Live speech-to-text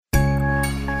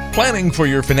Planning for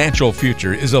your financial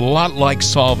future is a lot like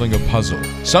solving a puzzle.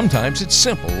 Sometimes it's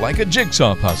simple, like a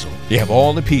jigsaw puzzle. You have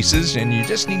all the pieces and you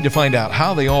just need to find out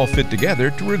how they all fit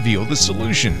together to reveal the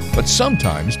solution. But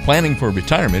sometimes planning for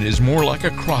retirement is more like a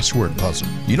crossword puzzle.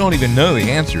 You don't even know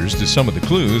the answers to some of the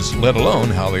clues, let alone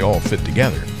how they all fit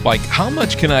together. Like, how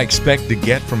much can I expect to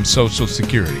get from Social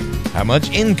Security? How much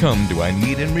income do I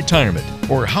need in retirement?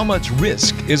 Or how much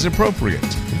risk is appropriate?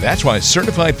 That's why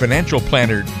certified financial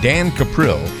planner Dan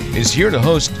Caprill is here to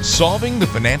host Solving the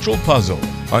Financial Puzzle.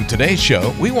 On today's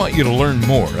show, we want you to learn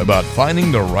more about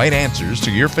finding the right answers to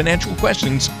your financial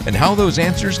questions and how those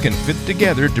answers can fit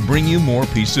together to bring you more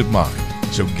peace of mind.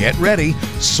 So get ready.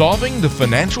 Solving the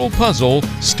Financial Puzzle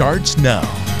starts now.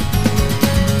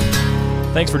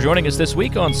 Thanks for joining us this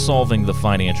week on Solving the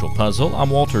Financial Puzzle. I'm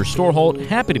Walter Storholt,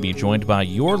 happy to be joined by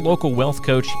your local wealth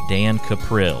coach, Dan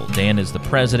Caprill. Dan is the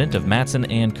president of Matson &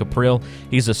 Caprill.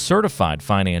 He's a certified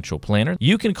financial planner.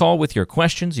 You can call with your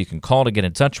questions. You can call to get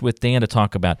in touch with Dan to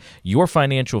talk about your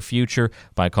financial future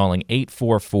by calling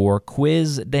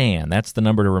 844-QUIZ-DAN. That's the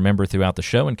number to remember throughout the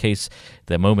show in case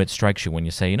the moment strikes you when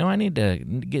you say, I need to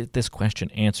get this question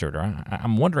answered, or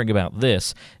I'm wondering about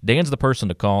this. Dan's the person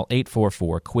to call,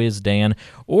 844-QUIZ-DAN.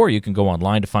 Or you can go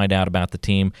online to find out about the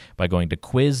team by going to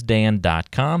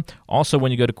quizdan.com. Also,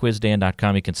 when you go to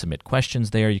quizdan.com, you can submit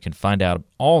questions there. You can find out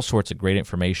all sorts of great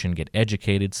information, get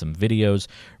educated, some videos,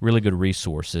 really good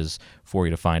resources for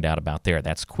you to find out about there.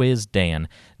 That's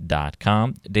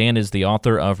quizdan.com. Dan is the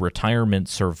author of Retirement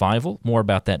Survival. More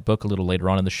about that book a little later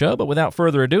on in the show. But without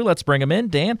further ado, let's bring him in.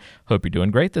 Dan, hope you're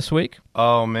doing great this week.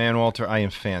 Oh, man, Walter, I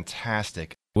am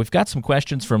fantastic. We've got some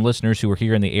questions from listeners who are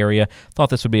here in the area. Thought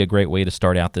this would be a great way to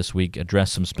start out this week,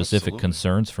 address some specific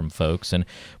concerns from folks. And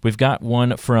we've got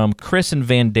one from Chris in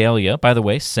Vandalia. By the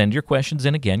way, send your questions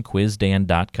in again,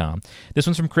 quizdan.com. This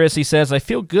one's from Chris. He says, I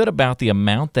feel good about the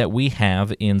amount that we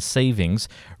have in savings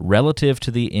relative to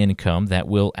the income that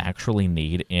we'll actually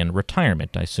need in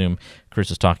retirement. I assume Chris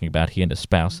is talking about he and his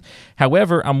spouse.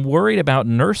 However, I'm worried about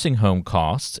nursing home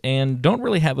costs and don't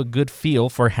really have a good feel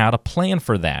for how to plan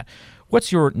for that. What's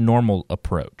your normal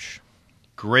approach?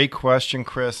 Great question,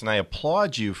 Chris, and I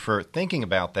applaud you for thinking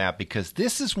about that because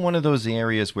this is one of those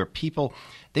areas where people,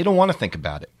 they don't want to think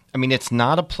about it. I mean, it's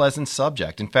not a pleasant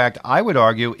subject. In fact, I would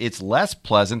argue it's less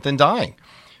pleasant than dying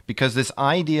because this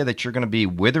idea that you're going to be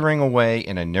withering away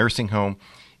in a nursing home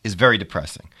is very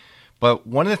depressing. But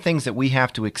one of the things that we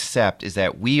have to accept is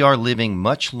that we are living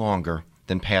much longer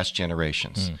than past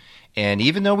generations. And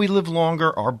even though we live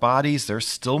longer, our bodies, they're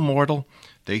still mortal.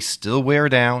 They still wear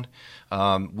down.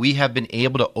 We have been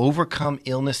able to overcome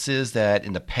illnesses that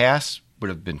in the past would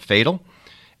have been fatal.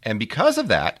 And because of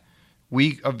that,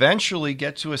 we eventually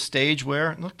get to a stage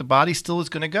where, look, the body still is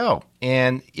going to go.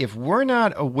 And if we're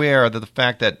not aware of the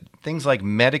fact that things like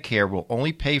Medicare will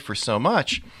only pay for so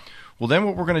much, well, then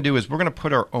what we're going to do is we're going to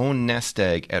put our own nest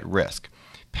egg at risk.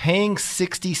 Paying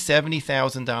 $60,000,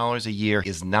 $70,000 a year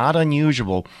is not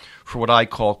unusual for what I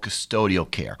call custodial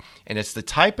care. And it's the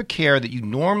type of care that you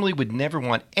normally would never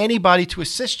want anybody to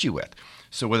assist you with.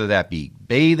 So whether that be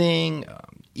bathing,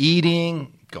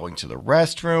 eating, going to the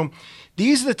restroom,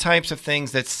 these are the types of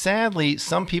things that sadly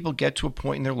some people get to a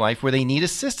point in their life where they need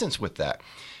assistance with that.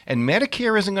 And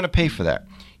Medicare isn't going to pay for that.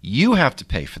 You have to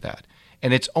pay for that.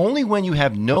 And it's only when you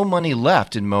have no money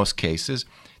left in most cases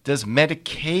does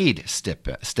Medicaid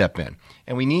step in.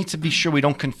 And we need to be sure we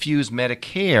don't confuse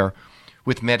Medicare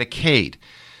with Medicaid.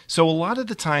 So a lot of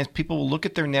the times people will look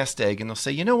at their nest egg and they'll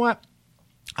say, you know what?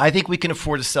 I think we can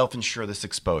afford to self-insure this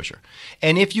exposure.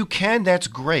 And if you can, that's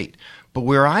great. But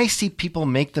where I see people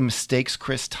make the mistakes,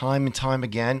 Chris, time and time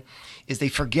again, is they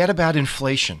forget about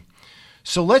inflation.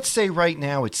 So let's say right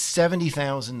now it's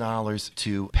 $70,000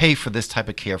 to pay for this type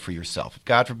of care for yourself. If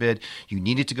God forbid you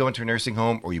needed to go into a nursing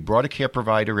home or you brought a care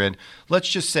provider in, let's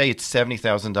just say it's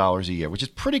 $70,000 a year, which is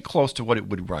pretty close to what it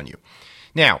would run you.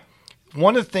 Now,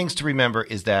 one of the things to remember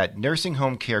is that nursing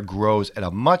home care grows at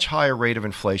a much higher rate of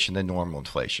inflation than normal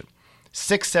inflation.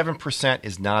 6-7%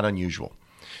 is not unusual.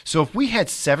 So if we had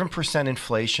 7%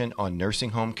 inflation on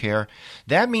nursing home care,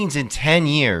 that means in 10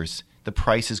 years, the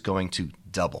price is going to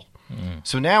double.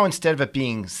 So now instead of it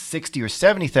being $60,000 or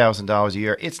 $70,000 a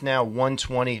year, it's now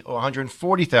 $120,000 or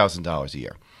 $140,000 a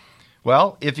year.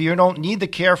 Well, if you don't need the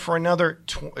care for another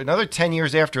 10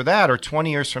 years after that or 20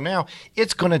 years from now,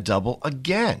 it's going to double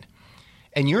again.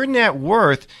 And your net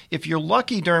worth, if you're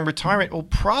lucky during retirement, will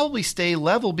probably stay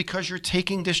level because you're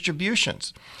taking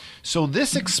distributions. So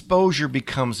this exposure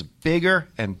becomes bigger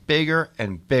and bigger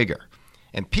and bigger.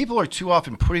 And people are too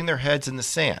often putting their heads in the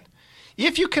sand.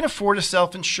 If you can afford to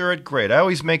self-insure it, great. I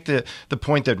always make the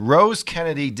point that Rose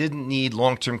Kennedy didn't need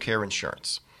long-term care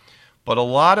insurance. But a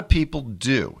lot of people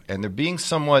do, and they're being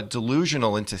somewhat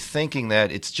delusional into thinking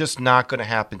that it's just not going to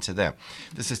happen to them.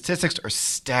 The statistics are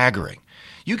staggering.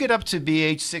 You get up to be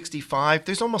age 65,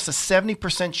 there's almost a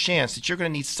 70% chance that you're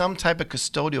going to need some type of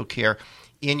custodial care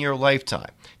in your lifetime.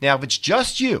 Now, if it's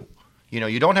just you,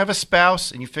 you don't have a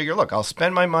spouse, and you figure, look, I'll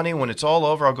spend my money when it's all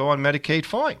over, I'll go on Medicaid,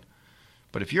 fine.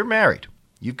 But if you're married,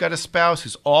 you've got a spouse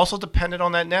who's also dependent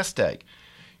on that nest egg,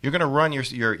 you're going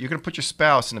to you're going to put your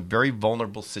spouse in a very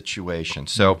vulnerable situation.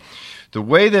 So the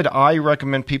way that I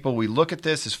recommend people, we look at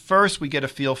this is first we get a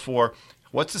feel for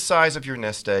what's the size of your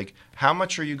nest egg, how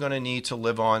much are you going to need to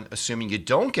live on, assuming you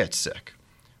don't get sick.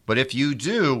 But if you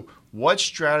do, what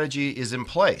strategy is in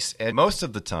place? And most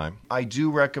of the time, I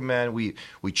do recommend we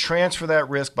transfer that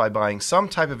risk by buying some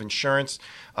type of insurance.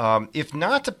 If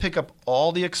not to pick up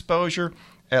all the exposure,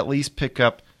 at least pick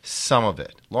up some of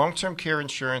it. Long-term care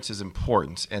insurance is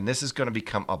important, and this is going to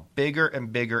become a bigger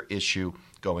and bigger issue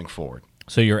going forward.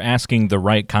 So you're asking the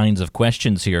right kinds of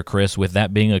questions here, Chris, with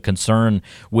that being a concern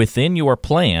within your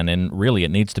plan, and really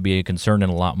it needs to be a concern in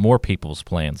a lot more people's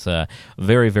plans.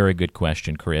 Very, very good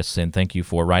question, Chris, and thank you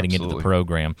for writing into the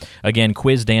program. Again,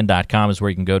 quizdan.com is where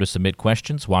you can go to submit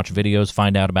questions, watch videos,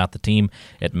 find out about the team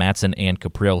at Mattson and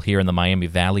Cuprill here in the Miami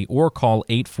Valley, or call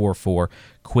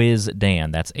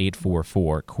 844-QUIZ-DAN. That's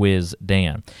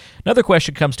 844-QUIZ-DAN. Another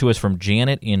question comes to us from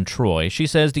Janet in Troy. She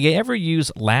says, do you ever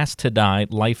use last-to-die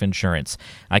life insurance?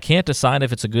 I can't decide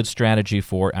if it's a good strategy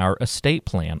for our estate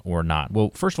plan or not. Well,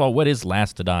 first of all, what is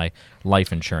last-to-die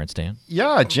life insurance, Dan?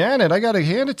 Yeah, Janet, I got to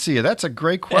hand it to you. That's a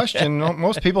great question.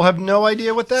 Most people have no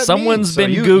idea what that Someone's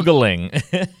means. Someone's been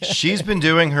Googling. She's been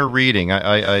doing her reading.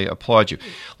 I applaud you.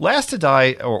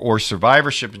 Last-to-die or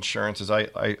survivorship insurance, as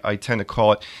I tend to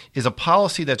call it, is a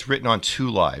policy that's written on 2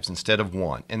 lives instead of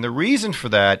 1. And the reason for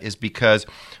that is because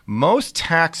most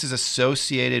taxes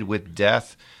associated with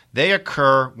death, they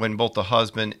occur when both the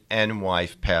husband and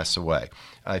wife pass away.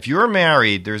 If you're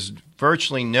married, there's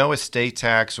virtually no estate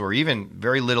tax or even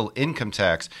very little income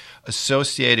tax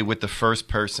associated with the first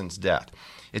person's death.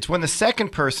 It's when the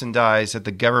second person dies that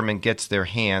the government gets their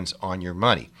hands on your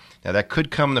money. Now, that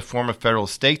could come in the form of federal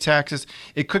estate taxes.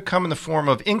 It could come in the form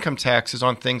of income taxes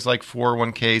on things like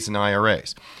 401ks and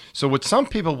IRAs. So what some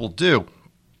people will do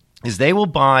is they will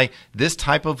buy this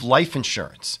type of life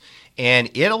insurance, and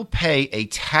it'll pay a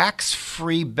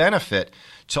tax-free benefit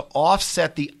to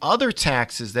offset the other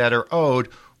taxes that are owed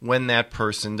when that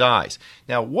person dies.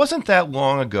 Now, it wasn't that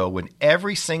long ago when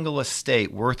every single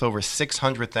estate worth over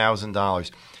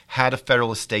 $600,000 had a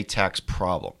federal estate tax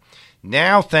problem.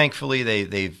 Now, thankfully,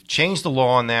 they've changed the law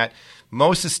on that.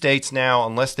 Most estates now,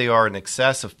 unless they are in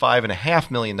excess of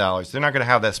 $5.5 million, they're not going to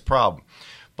have this problem.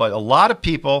 But a lot of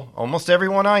people, almost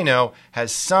everyone I know,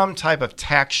 has some type of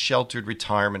tax-sheltered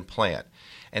retirement plan.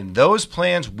 And those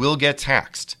plans will get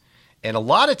taxed. And a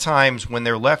lot of times when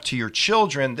they're left to your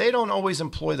children, they don't always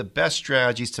employ the best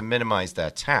strategies to minimize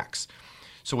that tax.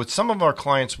 So what some of our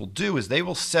clients will do is they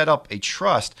will set up a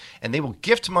trust and they will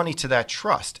gift money to that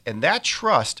trust. And that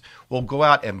trust will go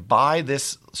out and buy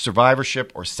this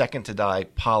survivorship or second to die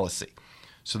policy.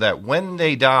 So that when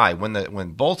they die,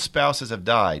 when both spouses have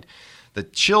died, the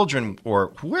children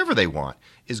or whoever they want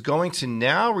is going to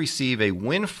now receive a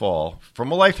windfall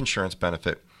from a life insurance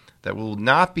benefit that will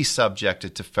not be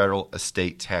subjected to federal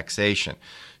estate taxation.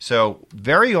 So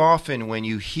very often when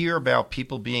you hear about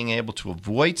people being able to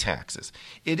avoid taxes,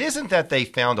 it isn't that they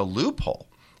found a loophole.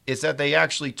 It's that they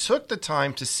actually took the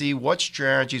time to see what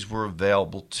strategies were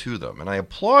available to them. And I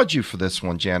applaud you for this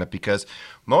one, Janet, because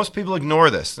most people ignore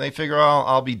this. They figure, oh,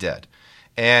 I'll be dead.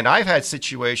 And I've had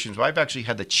situations where I've actually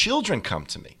had the children come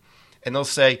to me and they'll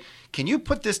say, can you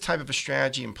put this type of a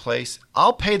strategy in place?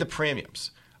 I'll pay the premiums.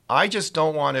 I just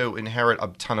don't want to inherit a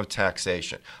ton of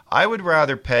taxation. I would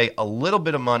rather pay a little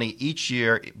bit of money each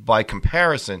year by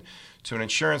comparison to an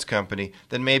insurance company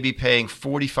than maybe paying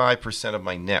 45% of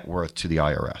my net worth to the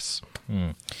IRS.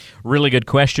 Really good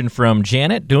question from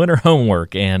Janet, doing her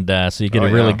homework, and so you get a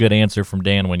really good answer from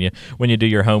Dan when you do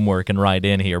your homework and write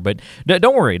in here. But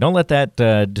don't worry, don't let that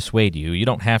dissuade you. You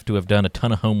don't have to have done a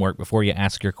ton of homework before you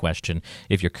ask your question.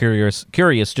 If you're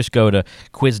curious, just go to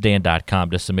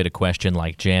quizdan.com to submit a question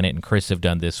like Janet and Chris have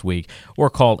done this week, or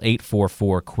call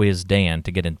 844-QUIZ-DAN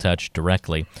to get in touch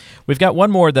directly. We've got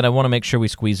one more that I want to make sure we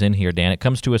squeeze in here, Dan. It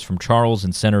comes to us from Charles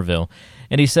in Centerville.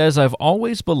 And he says, I've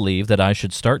always believed that I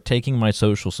should start taking my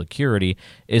Social Security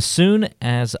as soon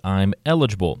as I'm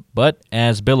eligible. But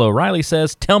as Bill O'Reilly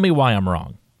says, tell me why I'm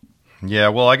wrong. Yeah,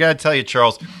 well, I got to tell you,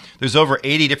 Charles, there's over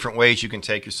 80 different ways you can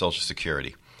take your Social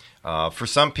Security. For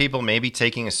some people, maybe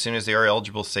taking as soon as they are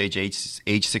eligible, say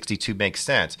age 62 makes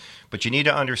sense. But you need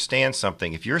to understand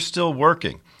something. If you're still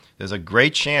working, there's a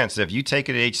great chance that if you take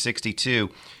it at age 62,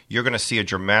 you're going to see a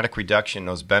dramatic reduction in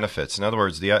those benefits. In other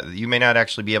words, you may not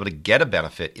actually be able to get a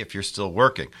benefit if you're still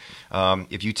working.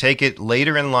 If you take it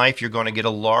later in life, you're going to get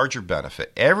a larger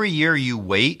benefit. Every year you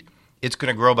wait, it's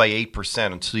going to grow by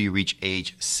 8% until you reach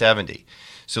age 70.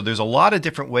 So there's a lot of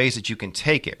different ways that you can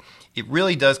take it. It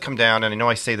really does come down, and I know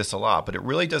I say this a lot, but it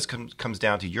really does comes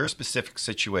down to your specific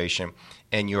situation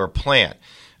and your plan.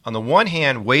 On the one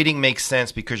hand, waiting makes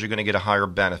sense because you're going to get a higher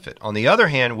benefit. On the other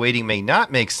hand, waiting may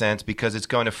not make sense because it's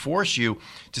going to force you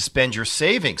to spend your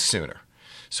savings sooner.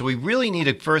 So we really need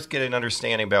to first get an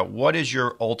understanding about what is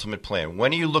your ultimate plan.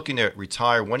 When are you looking to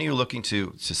retire? When are you looking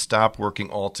to stop working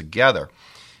altogether?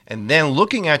 And then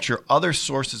looking at your other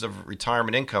sources of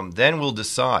retirement income, then we'll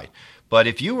decide. But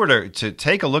if you were to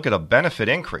take a look at a benefit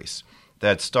increase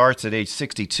that starts at age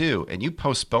 62 and you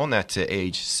postpone that to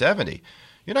age 70,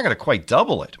 you're not going to quite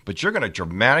double it, but you're going to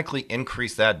dramatically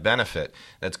increase that benefit.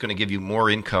 That's going to give you more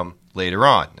income later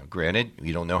on. Now, granted,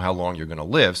 you don't know how long you're going to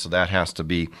live, so that has to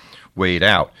be weighed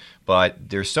out. But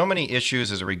there's so many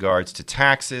issues as regards to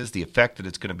taxes, the effect that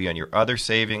it's going to be on your other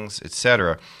savings,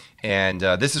 etc. And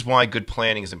this is why good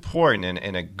planning is important.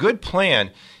 And a good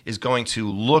plan is going to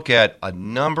look at a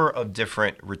number of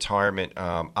different retirement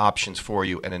options for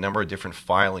you and a number of different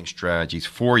filing strategies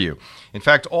for you. In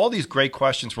fact, all these great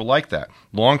questions were like that.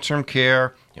 Long-term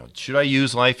care, should I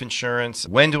use life insurance?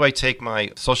 When do I take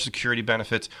my Social Security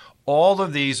benefits? All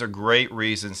of these are great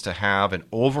reasons to have a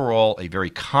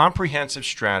very comprehensive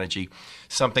strategy,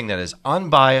 something that is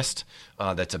unbiased,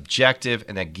 that's objective,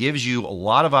 and that gives you a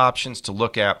lot of options to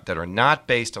look at that are not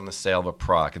based on the sale of a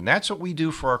product. And that's what we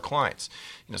do for our clients.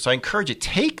 So I encourage you,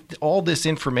 take all this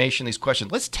information, these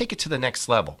questions, let's take it to the next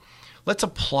level. Let's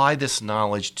apply this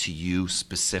knowledge to you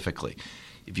specifically.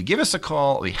 If you give us a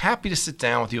call, I'll be happy to sit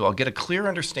down with you. I'll get a clear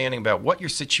understanding about what your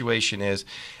situation is,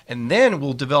 and then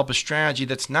we'll develop a strategy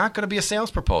that's not going to be a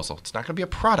sales proposal. It's not going to be a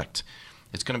product.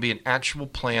 It's going to be an actual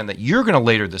plan that you're going to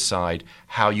later decide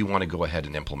how you want to go ahead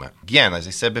and implement. Again, as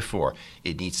I said before,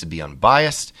 it needs to be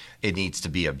unbiased, it needs to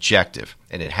be objective,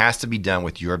 and it has to be done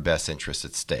with your best interests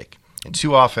at stake. And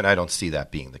too often, I don't see that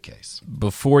being the case.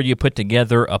 Before you put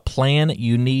together a plan,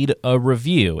 you need a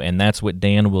review, and that's what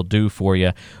Dan will do for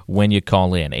you when you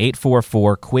call in.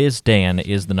 844-QUIZ-DAN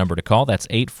is the number to call. That's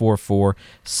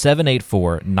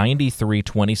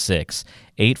 844-784-9326.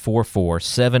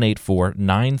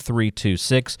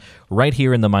 844-784-9326. Right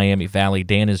here in the Miami Valley,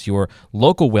 Dan is your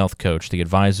local wealth coach, the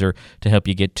advisor to help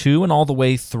you get to and all the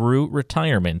way through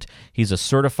retirement. He's a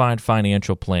certified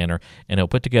financial planner, and he'll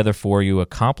put together for you a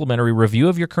complimentary review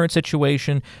of your current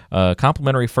situation, a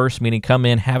complimentary first meeting. Come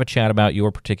in, have a chat about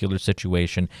your particular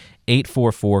situation.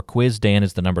 844-QUIZ-DAN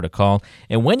is the number to call.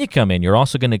 And when you come in, you're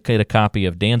also going to get a copy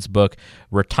of Dan's book,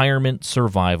 Retirement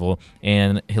Survival,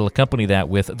 and he'll accompany that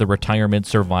with the Retirement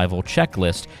Survival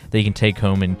Checklist that you can take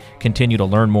home and continue to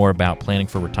learn more about planning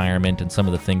for retirement and some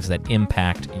of the things that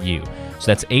impact you. So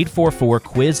that's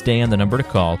 844-QUIZ-DAN, the number to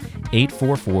call,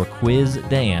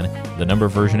 844-QUIZ-DAN. The number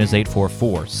version is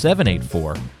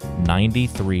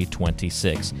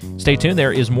 844-784-9326. Stay tuned.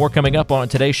 There is more coming up on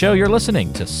today's show. You're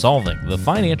listening to Solving the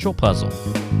Financial Puzzle.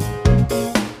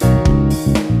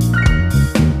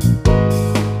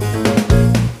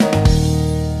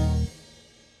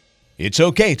 It's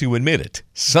okay to admit it.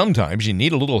 Sometimes you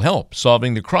need a little help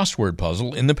solving the crossword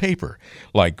puzzle in the paper,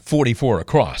 like 44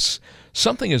 across.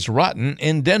 Something is rotten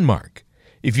in Denmark.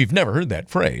 If you've never heard that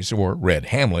phrase or read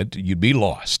Hamlet, you'd be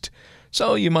lost.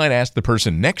 So you might ask the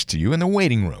person next to you in the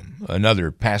waiting room,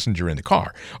 another passenger in the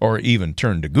car, or even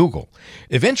turn to Google.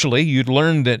 Eventually, you'd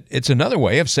learn that it's another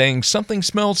way of saying something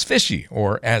smells fishy,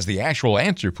 or as the actual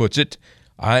answer puts it,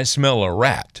 I smell a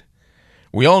rat.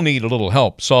 We all need a little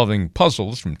help solving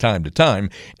puzzles from time to time,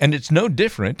 and it's no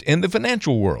different in the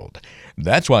financial world.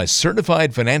 That's why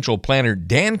certified financial planner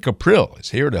Dan Cuprill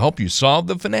is here to help you solve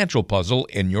the financial puzzle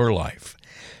in your life.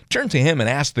 Turn to him and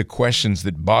ask the questions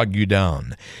that bog you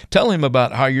down. Tell him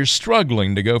about how you're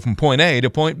struggling to go from point A to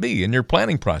point B in your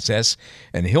planning process,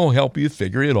 and he'll help you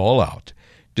figure it all out.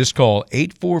 Just call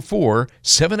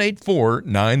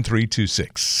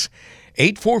 844-784-9326.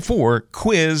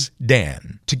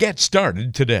 844-QUIZ-DAN to get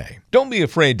started today. Don't be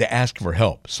afraid to ask for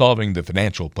help solving the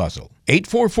financial puzzle.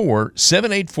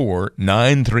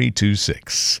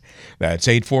 844-784-9326. That's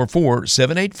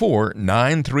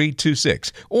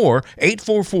 844-784-9326 or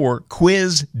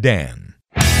 844-QUIZ-DAN.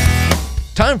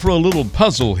 Time for a little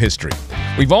puzzle history.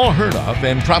 We've all heard of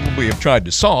and probably have tried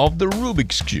to solve the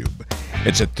Rubik's Cube.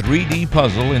 It's a 3D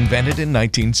puzzle invented in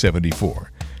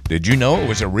 1974. Did you know it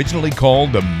was originally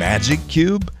called the Magic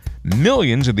Cube?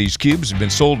 Millions of these cubes have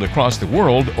been sold across the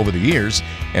world over the years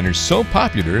and are so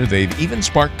popular they've even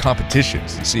sparked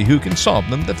competitions to see who can solve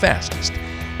them the fastest.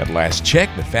 At last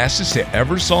check, the fastest to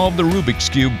ever solve the Rubik's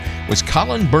Cube was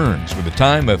Colin Burns with a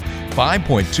time of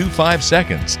 5.25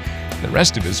 seconds. The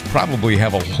rest of us probably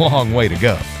have a long way to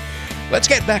go. Let's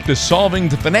get back to solving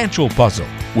the financial puzzle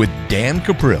with Dan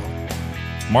Cuprill.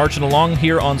 Marching along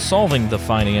here on Solving the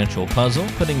Financial Puzzle,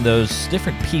 putting those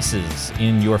different pieces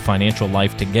in your financial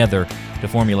life together to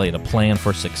formulate a plan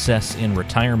for success in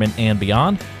retirement and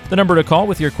beyond. The number to call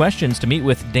with your questions to meet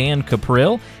with Dan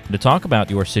Cuprill and to talk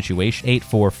about your situation,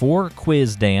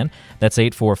 844-QUIZ-DAN. That's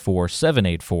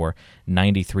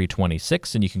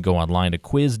 844-784-9326. And you can go online to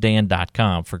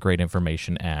quizdan.com for great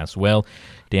information as well.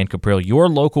 Dan Cuprill, your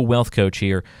local wealth coach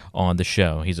here on the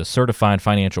show. He's a certified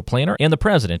financial planner and the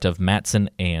president of Mattson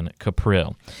and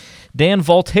Cuprill. Dan,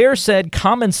 Voltaire said,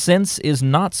 "Common sense is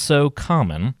not so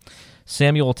common."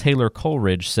 Samuel Taylor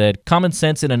Coleridge said, "Common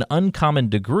sense in an uncommon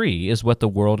degree is what the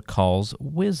world calls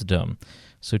wisdom."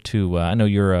 So, I know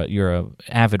you're a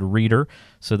avid reader,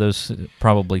 so those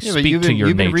probably speak to your nature.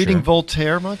 You've been reading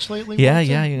Voltaire much lately? Yeah,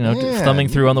 Walter? yeah, thumbing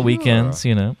through on the weekends,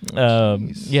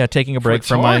 taking a break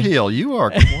from my heel. You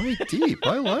are quite deep.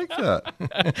 I like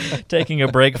that. Taking a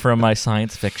break from my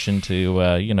science fiction to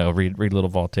read a little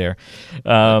Voltaire.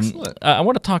 I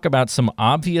want to talk about some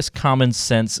obvious common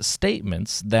sense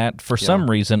statements that, for some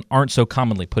reason, aren't so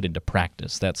commonly put into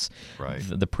practice. That's right.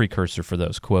 the precursor for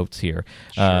those quotes here,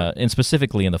 Sure. and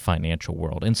specifically in the financial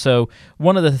world. And so,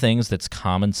 one of the things that's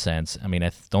common sense, I mean,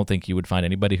 I don't think you would find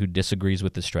anybody who disagrees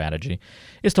with this strategy,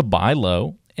 is to buy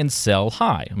low and sell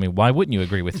high. I mean, why wouldn't you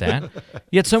agree with that?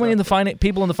 Yet so many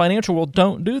people in the financial world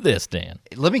don't do this, Dan.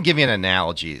 Let me give you an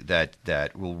analogy that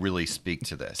will really speak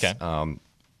to this. Okay.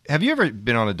 Have you ever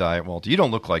been on a diet, Walter? You don't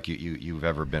look like you've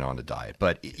ever been on a diet,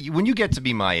 but when you get to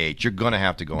be my age, you're going to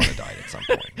have to go on a diet at some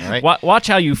point, all right? Watch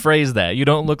how you phrase that. You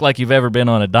don't look like you've ever been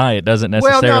on a diet doesn't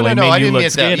necessarily mean I you didn't look mean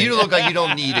skinny. that. You look like you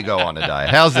don't need to go on a diet.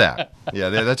 How's that? Yeah,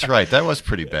 that's right. That was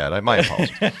pretty bad. My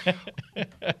apologies.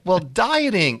 Well,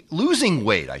 dieting, losing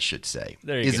weight, I should say,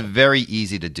 is very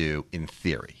easy to do in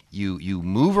theory. You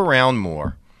move around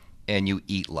more and you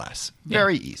eat less.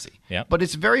 Very easy. Yeah. But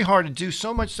it's very hard to do,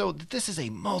 so much so that this is a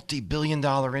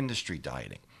multi-billion-dollar industry,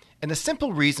 dieting. And the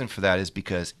simple reason for that is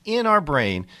because in our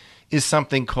brain is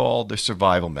something called the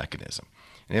survival mechanism.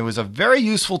 And it was a very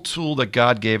useful tool that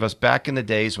God gave us back in the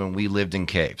days when we lived in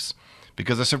caves.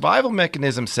 Because the survival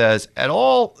mechanism says, at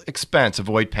all expense,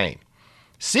 avoid pain.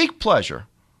 Seek pleasure,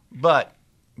 but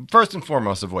first and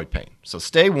foremost, avoid pain. So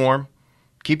stay warm,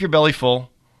 keep your belly full,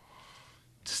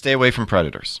 stay away from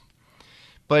predators.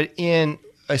 But in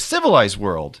a civilized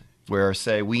world where,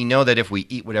 say, we know that if we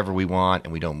eat whatever we want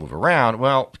and we don't move around,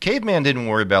 well, caveman didn't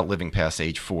worry about living past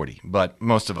age 40, but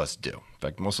most of us do. In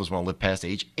fact, most of us want to live past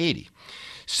age 80.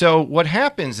 So what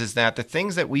happens is that the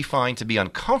things that we find to be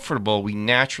uncomfortable, we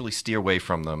naturally steer away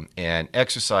from them, and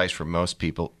exercise for most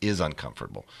people is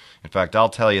uncomfortable. In fact, I'll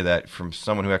tell you that from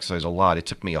someone who exercises a lot, it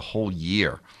took me a whole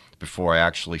year before I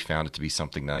actually found it to be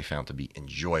something that I found to be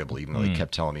enjoyable, even though they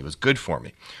kept telling me it was good for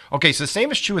me. Okay, so the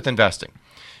same is true with investing.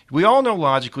 We all know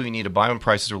logically we need to buy when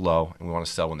prices are low and we want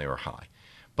to sell when they are high.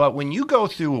 But when you go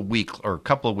through a week or a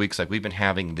couple of weeks like we've been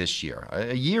having this year,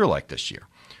 a year like this year,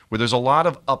 where there's a lot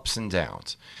of ups and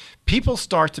downs, people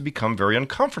start to become very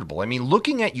uncomfortable. I mean,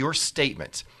 looking at your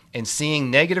statement and seeing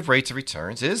negative rates of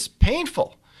returns is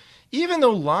painful. Even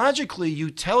though logically you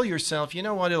tell yourself, you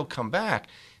know what, it'll come back,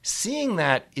 seeing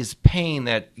that is pain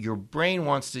that your brain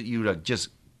wants you to just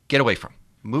get away from.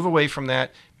 Move away from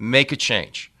that, make a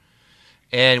change.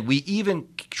 And we even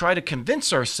try to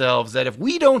convince ourselves that if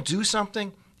we don't do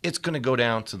something, it's going to go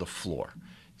down to the floor.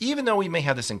 Even though we may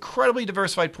have this incredibly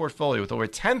diversified portfolio with over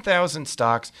 10,000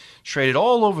 stocks traded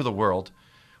all over the world,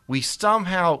 we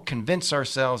somehow convince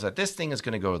ourselves that this thing is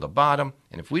going to go to the bottom,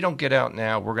 and if we don't get out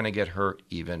now, we're going to get hurt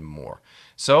even more.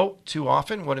 So too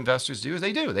often what investors do is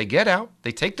they get out,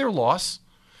 they take their loss,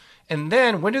 and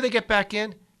then when do they get back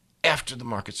in? After the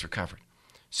market's recovered.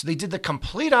 So they did the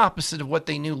complete opposite of what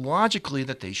they knew logically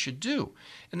that they should do.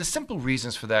 And the simple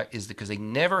reasons for that is because they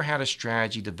never had a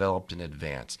strategy developed in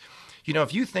advance. You know,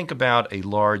 if you think about a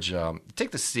large,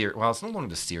 take the Sears, well, it's no longer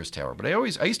the Sears Tower, but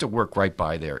I used to work right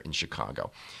by there in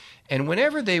Chicago. And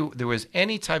whenever there was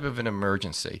any type of an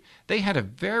emergency, they had a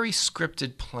very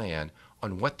scripted plan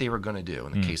on what they were going to do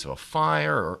in the case of a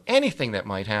fire or anything that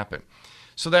might happen.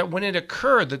 So that when it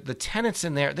occurred, the tenants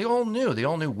in there, they all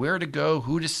knew where to go,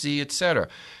 who to see, etc.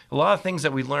 A lot of things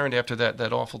that we learned after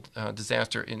that awful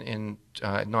disaster in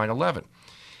 9/11.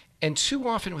 And too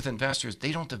often with investors,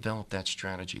 they don't develop that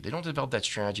strategy. They don't develop that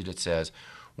strategy that says,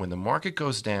 when the market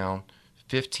goes down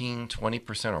 15,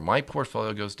 20%, or my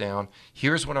portfolio goes down,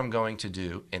 here's what I'm going to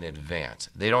do in advance.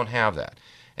 They don't have that.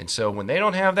 And so when they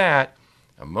don't have that,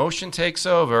 emotion takes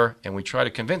over, and we try to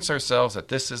convince ourselves that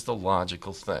this is the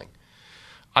logical thing.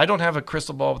 I don't have a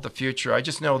crystal ball with the future. I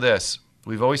just know this.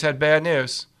 We've always had bad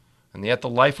news, and yet the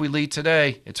life we lead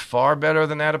today, it's far better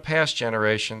than that of past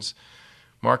generations.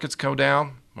 Markets go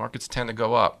down, markets tend to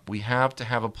go up. We have to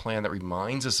have a plan that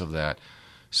reminds us of that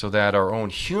so that our own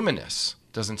humanness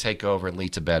doesn't take over and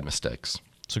lead to bad mistakes.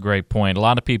 It's a great point. A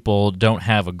lot of people don't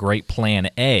have a great plan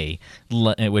A,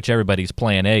 which everybody's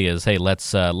plan A is, hey,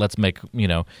 let's have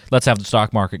the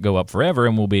stock market go up forever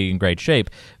and we'll be in great shape.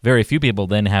 Very few people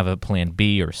then have a plan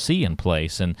B or C in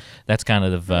place, and that's kind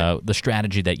of the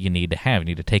strategy that you need to have. You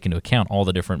need to take into account all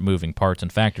the different moving parts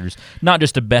and factors, not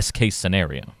just a best case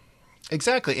scenario.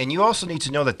 Exactly. And you also need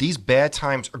to know that these bad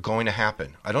times are going to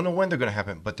happen. I don't know when they're going to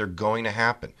happen, but they're going to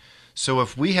happen. So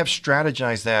if we have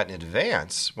strategized that in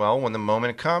advance, well, when the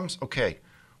moment comes, okay,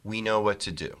 we know what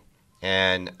to do.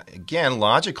 And again,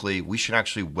 logically, we should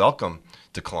actually welcome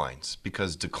declines,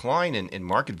 because decline in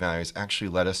market values actually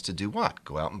led us to do what?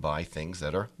 Go out and buy things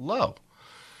that are low.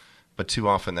 But too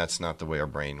often, that's not the way our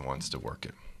brain wants to work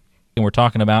it. And we're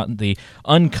talking about the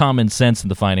uncommon sense in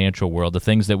the financial world, the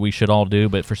things that we should all do,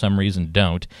 but for some reason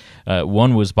don't.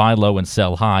 One was buy low and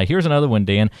sell high. Here's another one,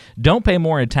 Dan. Don't pay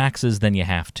more in taxes than you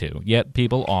have to, yet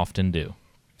people often do.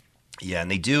 Yeah, and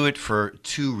they do it for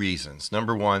two reasons.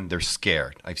 Number one, they're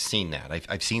scared. I've seen that.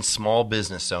 I've seen small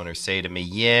business owners say to me,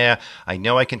 yeah, I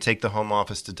know I can take the home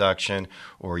office deduction,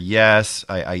 or yes,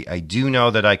 I do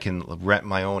know that I can rent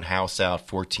my own house out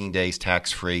 14 days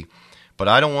tax-free, but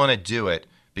I don't want to do it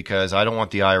because I don't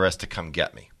want the IRS to come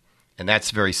get me. And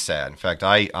that's very sad. In fact,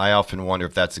 I often wonder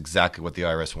if that's exactly what the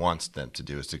IRS wants them to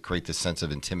do, is to create this sense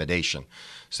of intimidation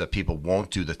so that people won't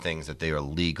do the things that they are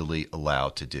legally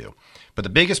allowed to do. But the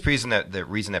biggest reason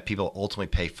that people ultimately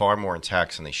pay far more in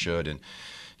tax than they should, and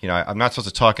I'm not supposed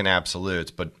to talk in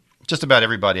absolutes, but just about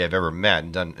everybody I've ever met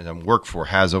and done work for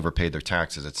has overpaid their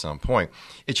taxes at some point.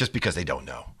 It's just because they don't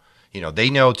know. They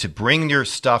know to bring your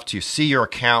stuff to see your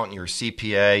accountant, your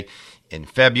CPA, in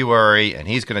February, and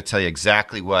he's going to tell you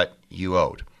exactly what you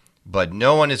owed. But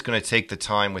no one is going to take the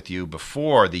time with you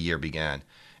before the year began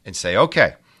and say,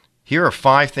 okay, here are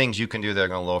 5 things you can do that are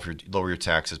going to lower your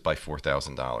taxes by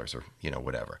 $4,000 or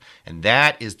whatever. And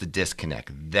that is the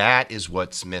disconnect. That is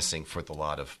what's missing for a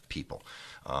lot of people.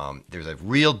 There's a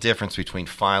real difference between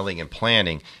filing and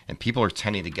planning, and people are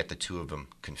tending to get the two of them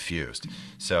confused.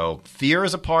 So fear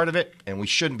is a part of it, and we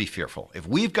shouldn't be fearful. If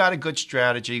we've got a good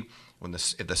strategy,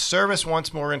 if the service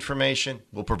wants more information,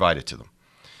 we'll provide it to them.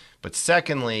 But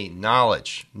secondly,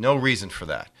 knowledge. No reason for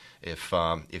that.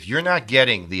 If you're not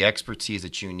getting the expertise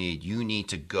that you need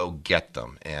to go get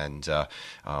them. And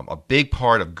a big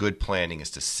part of good planning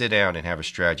is to sit down and have a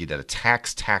strategy that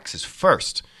attacks taxes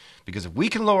first. Because if we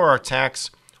can lower our tax,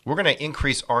 we're going to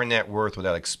increase our net worth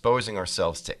without exposing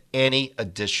ourselves to any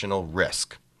additional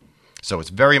risk. So it's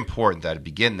very important that it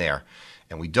begin there,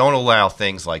 and we don't allow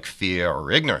things like fear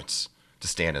or ignorance to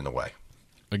stand in the way.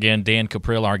 Again, Dan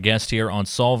Cuprill, our guest here on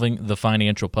Solving the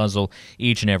Financial Puzzle.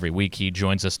 Each and every week he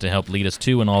joins us to help lead us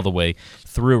to and all the way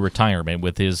through retirement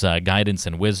with his guidance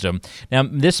and wisdom. Now,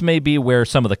 this may be where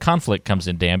some of the conflict comes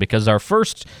in, Dan, because our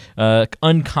first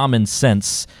uncommon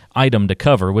sense item to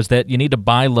cover was that you need to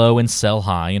buy low and sell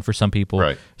high, and for some people,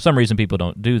 right, for some reason people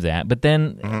don't do that. But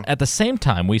then at the same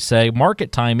time, we say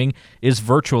market timing is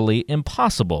virtually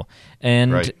impossible,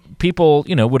 and right, people,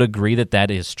 would agree that that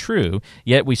is true,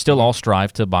 yet we still all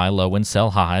strive to buy low and sell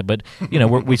high, but,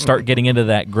 we start getting into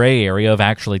that gray area of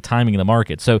actually timing the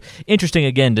market. So interesting,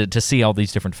 again, to see all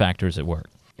these different factors at work.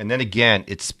 And then again,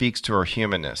 it speaks to our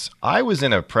humanness. I was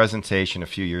in a presentation a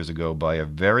few years ago by a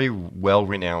very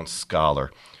well-renowned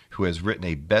scholar who has written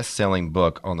a best-selling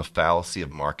book on the fallacy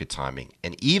of market timing,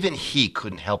 and even he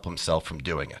couldn't help himself from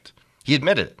doing it. He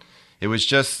admitted it. It was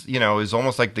just, it was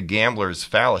almost like the gambler's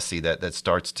fallacy that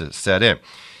starts to set in.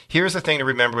 Here's the thing to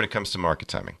remember when it comes to market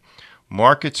timing.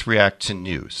 Markets react to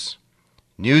news.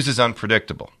 News is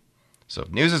unpredictable. So if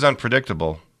news is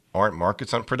unpredictable, aren't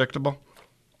markets unpredictable?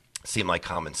 Seem like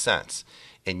common sense.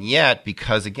 And yet,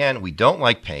 because again, we don't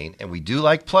like pain and we do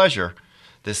like pleasure,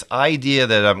 this idea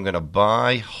that I'm going to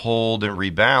buy, hold, and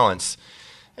rebalance,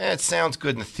 it sounds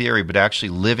good in theory, but actually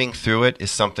living through it is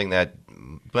something that,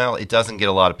 it doesn't get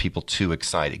a lot of people too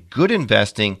excited. Good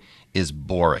investing is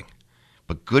boring,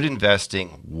 but good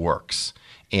investing works.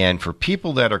 And for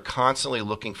people that are constantly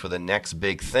looking for the next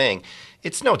big thing,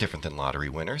 it's no different than lottery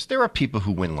winners. There are people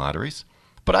who win lotteries,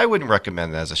 but I wouldn't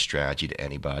recommend that as a strategy to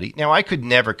anybody. Now, I could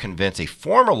never convince a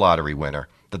former lottery winner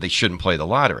that they shouldn't play the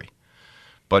lottery.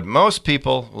 But most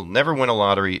people will never win a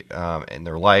lottery in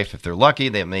their life. If they're lucky,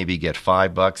 they maybe get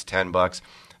 $5, $10,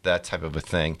 that type of a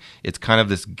thing. It's kind of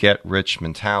this get-rich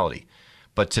mentality.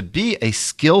 But to be a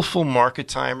skillful market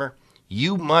timer,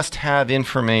 you must have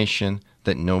information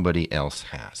that nobody else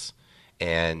has.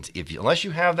 And unless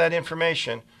you have that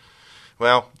information,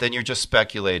 well, then you're just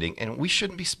speculating. And we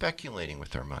shouldn't be speculating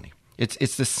with our money.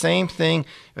 It's the same thing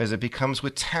as it becomes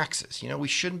with taxes. We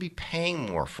shouldn't be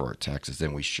paying more for our taxes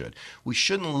than we should. We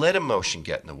shouldn't let emotion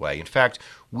get in the way. In fact,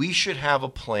 we should have a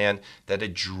plan that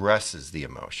addresses the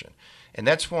emotion. And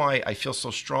that's why I feel so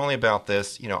strongly about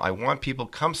this. I want people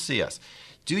to come see us.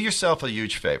 Do yourself a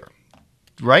huge favor.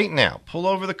 Right now, pull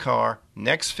over the car,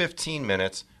 next 15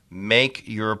 minutes, make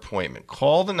your appointment.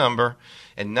 Call the number,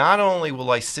 and not only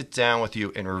will I sit down with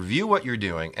you and review what you're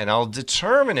doing, and I'll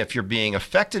determine if you're being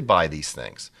affected by these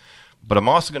things, but I'm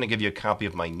also going to give you a copy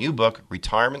of my new book,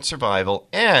 Retirement Survival,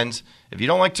 and if you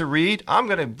don't like to read, I'm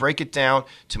going to break it down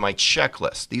to my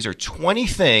checklist. These are 20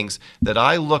 things that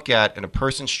I look at in a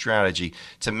person's strategy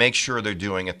to make sure they're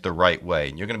doing it the right way,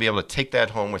 and you're going to be able to take that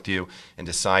home with you and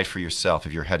decide for yourself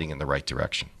if you're heading in the right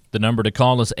direction. The number to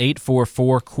call is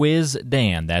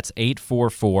 844-QUIZ-DAN. That's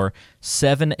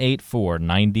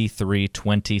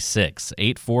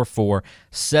 844-784-9326.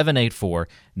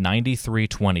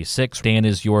 844-784-9326. Dan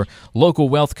is your local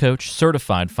wealth coach,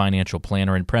 certified financial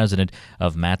planner, and president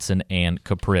of Mattson and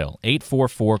Caprill.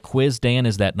 844-QUIZ-DAN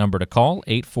is that number to call.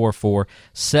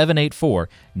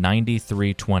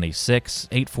 844-784-9326.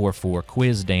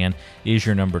 844-QUIZ-DAN is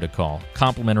your number to call.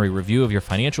 Complimentary review of your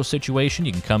financial situation.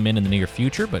 You can come in the near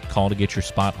future, but call to get your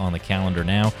spot on the calendar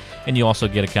now. And you also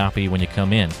get a copy when you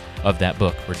come in of that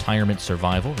book, Retirement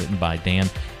Survival, written by Dan,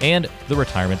 and the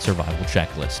Retirement Survival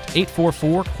Checklist.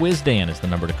 844-QUIZ-DAN is the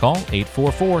number to call.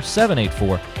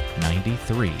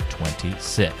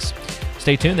 844-784-9326.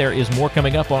 Stay tuned. There is more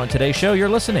coming up on today's show. You're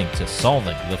listening to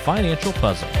Solving the Financial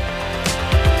Puzzle.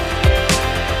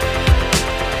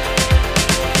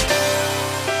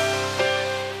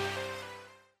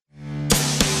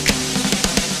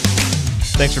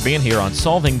 Thanks for being here on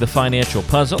Solving the Financial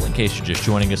Puzzle. In case you're just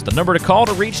joining us, the number to call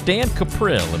to reach Dan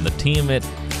Caprill and the team at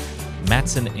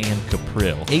Mattson and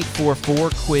Caprill.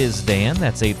 844-QUIZ-DAN.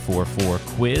 That's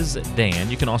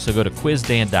 844-QUIZ-DAN. You can also go to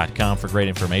quizdan.com for great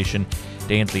information.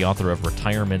 Dan's the author of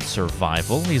Retirement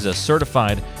Survival. He's a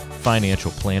certified financial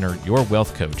planner, your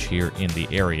wealth coach here in the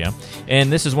area.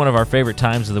 And this is one of our favorite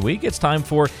times of the week. It's time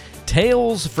for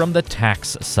Tales from the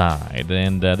Tax Side.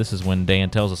 And this is when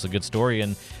Dan tells us a good story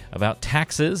about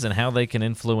taxes and how they can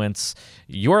influence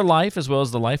your life as well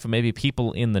as the life of maybe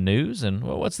people in the news. And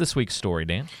what's this week's story,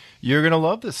 Dan? You're going to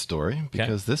love this story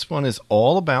because this one is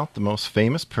all about the most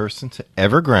famous person to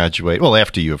ever graduate, well,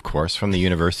 after you, of course, from the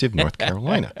University of North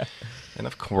Carolina. And,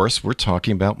 of course, we're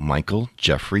talking about Michael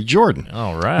Jeffrey Jordan.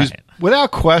 All right. Who's,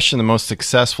 without question, the most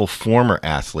successful former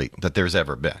athlete that there's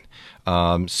ever been.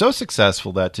 So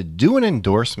successful that to do an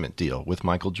endorsement deal with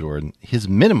Michael Jordan, his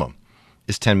minimum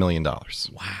is $10 million.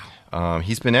 Wow.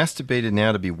 He's been estimated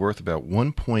now to be worth about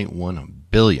 $1.1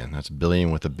 billion. That's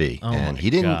billion with a B. Oh, and he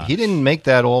didn't make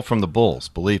that all from the Bulls,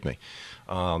 believe me.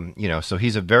 So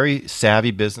he's a very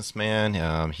savvy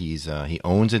businessman. He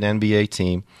owns an NBA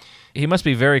team. He must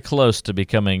be very close to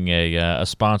becoming a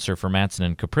sponsor for Mattson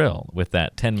and Caprill with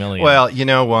that $10 million. Well, you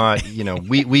know what?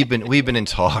 We've been in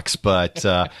talks, but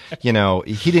he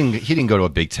didn't go to a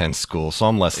Big Ten school, so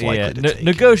I'm less likely to take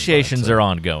negotiations him, are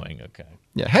ongoing. Okay.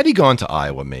 Yeah, had he gone to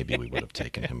Iowa, maybe we would have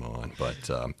taken him on. But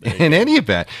in any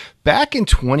event, back in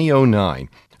 2009.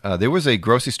 There was a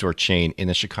grocery store chain in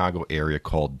the Chicago area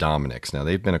called Dominick's. Now,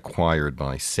 they've been acquired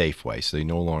by Safeway, so they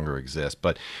no longer exist.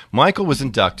 But Michael was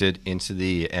inducted into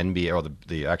the NBA, or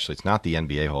actually, it's not the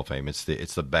NBA Hall of Fame, it's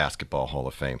the Basketball Hall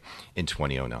of Fame in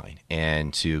 2009.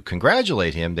 And to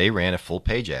congratulate him, they ran a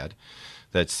full-page ad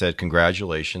that said,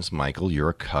 "Congratulations, Michael, you're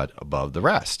a cut above the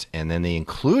rest." And then they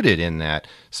included in that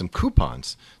some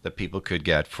coupons that people could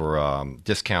get for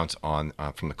discounts on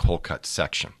from the cold cut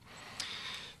section.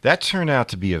 That turned out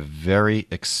to be a very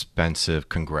expensive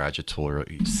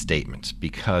congratulatory statement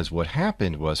because what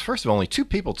happened was, first of all, only two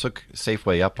people took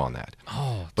Safeway up on that.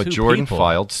 Oh, but Jordan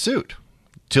filed suit.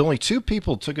 Only two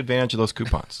people took advantage of those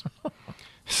coupons.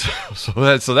 so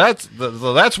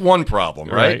that's one problem,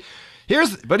 right?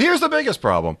 Here's the biggest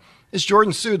problem: is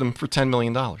Jordan sued them for $10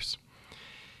 million.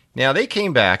 Now, they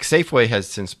came back. Safeway has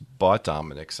since bought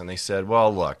Dominick's, and they said,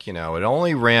 well, look, it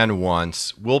only ran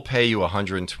once. We'll pay you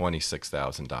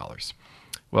 $126,000.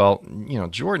 Well,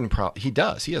 Jordan, he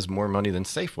does. He has more money than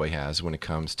Safeway has when it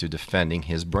comes to defending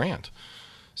his brand.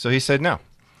 So he said no.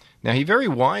 Now, he very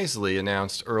wisely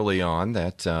announced early on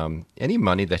that any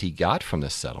money that he got from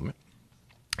this settlement,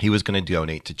 he was going to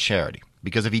donate to charity.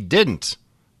 Because if he didn't,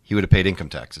 he would have paid income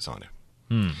taxes on it.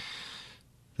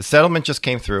 The settlement just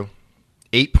came through.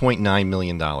 $8.9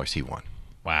 million he won.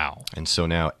 Wow. And so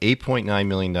now $8.9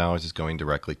 million is going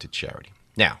directly to charity.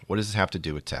 Now, what does this have to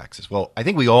do with taxes? Well, I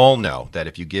think we all know that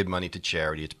if you give money to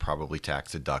charity, it's probably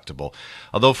tax deductible.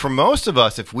 Although for most of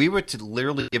us, if we were to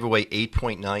literally give away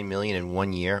 $8.9 million in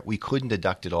 1 year, we couldn't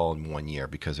deduct it all in 1 year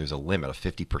because there's a limit of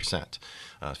 50%.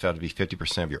 It's got to be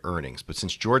 50% of your earnings. But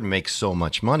since Jordan makes so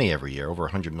much money every year, over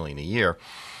 $100 million a year,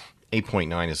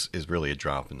 8.9 is really a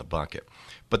drop in the bucket.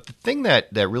 But the thing that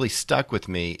really stuck with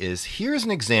me is here's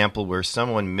an example where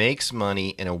someone makes money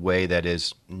in a way that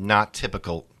is not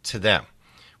typical to them.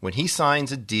 When he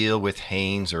signs a deal with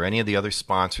Hanes or any of the other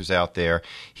sponsors out there,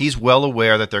 he's well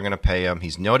aware that they're going to pay him.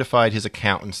 He's notified his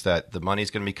accountants that the money's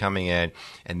going to be coming in,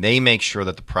 and they make sure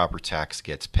that the proper tax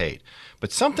gets paid.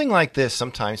 But something like this,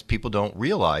 sometimes people don't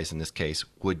realize, in this case,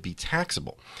 would be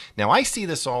taxable. Now, I see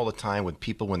this all the time with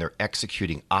people when they're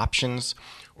executing options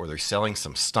or they're selling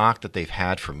some stock that they've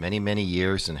had for many, many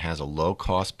years and has a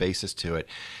low-cost basis to it,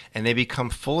 and they become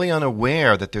fully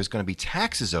unaware that there's going to be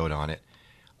taxes owed on it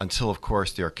until, of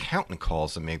course, their accountant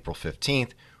calls them April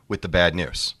 15th with the bad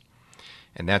news.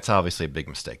 And that's obviously a big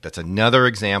mistake. That's another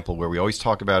example where we always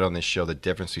talk about on this show the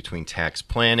difference between tax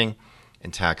planning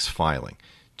and tax filing.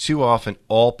 Too often,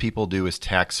 all people do is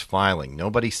tax filing.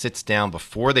 Nobody sits down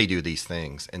before they do these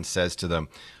things and says to them,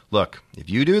 look,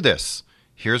 if you do this,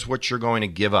 here's what you're going to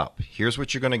give up. Here's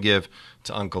what you're going to give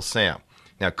to Uncle Sam.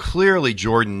 Now, clearly,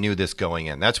 Jordan knew this going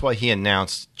in. That's why he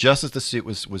announced, just as the suit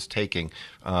was taking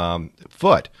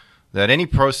foot, that any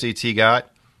proceeds he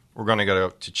got were going to go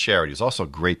to charity. It was also a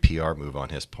great PR move on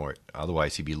his part.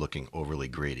 Otherwise, he'd be looking overly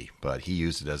greedy. But he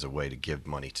used it as a way to give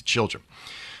money to children.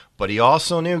 But he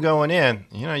also knew going in,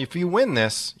 if you win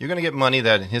this, you're going to get money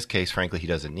that, in his case, frankly, he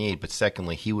doesn't need. But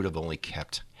secondly, he would have only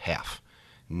kept half.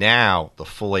 Now, the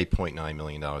full $8.9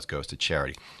 million goes to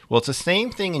charity. Well, it's the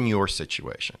same thing in your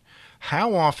situation.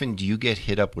 How often do you get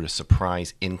hit up with a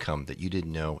surprise income that you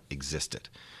didn't know existed?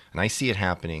 And I see it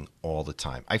happening all the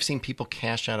time. I've seen people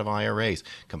cash out of IRAs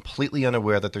completely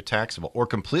unaware that they're taxable or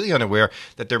completely unaware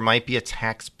that there might be a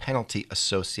tax penalty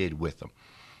associated with them.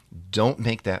 Don't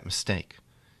make that mistake.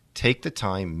 Take the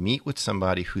time, meet with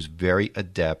somebody who's very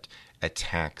adept at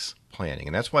tax planning.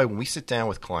 And that's why when we sit down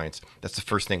with clients, that's the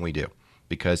first thing we do.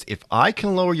 Because if I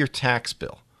can lower your tax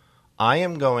bill, I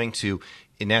am going to,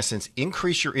 in essence,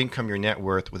 increase your income, your net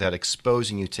worth, without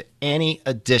exposing you to any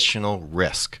additional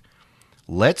risk.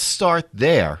 Let's start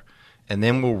there, and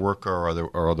then we'll work our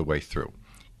other way through.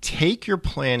 Take your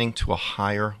planning to a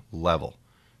higher level.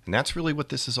 And that's really what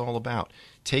this is all about.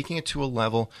 Taking it to a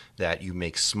level that you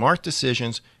make smart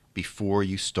decisions before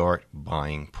you start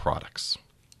buying products.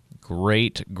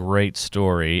 Great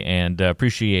story, and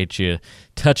appreciate you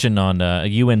touching on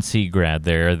a UNC grad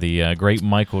there, the great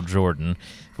Michael Jordan.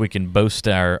 We can boast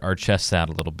our chests out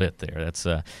a little bit there.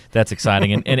 That's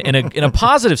exciting, and in a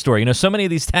positive story. So many of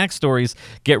these tax stories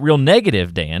get real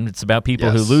negative, Dan. It's about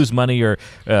people who lose money, or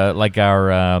like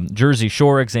our Jersey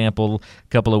Shore example a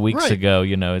couple of weeks ago.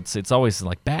 It's always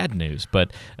like bad news,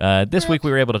 but this week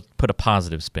we were able to put a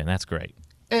positive spin. That's great.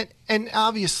 And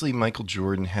obviously Michael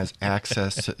Jordan has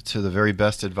access to the very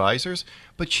best advisors,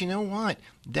 but you know what?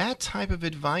 That type of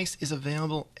advice is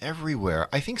available everywhere.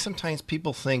 I think sometimes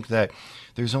people think that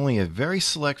there's only a very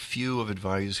select few of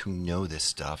advisors who know this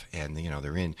stuff, and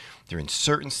they're in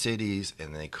certain cities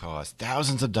and they cost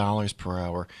thousands of dollars per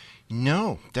hour.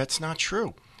 No, that's not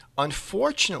true.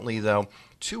 Unfortunately, though,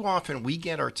 too often we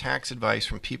get our tax advice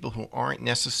from people who aren't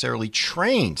necessarily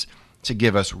trained to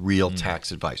give us real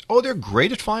tax advice. Oh, they're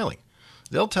great at filing.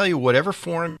 They'll tell you whatever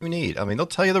form you need. I mean, they'll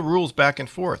tell you the rules back and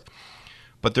forth.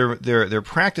 But their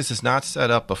practice is not set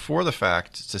up before the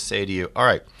fact to say to you, all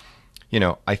right,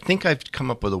 I think I've come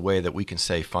up with a way that we can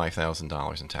save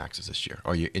 $5,000 in taxes this year.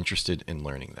 Are you interested in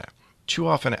learning that? Too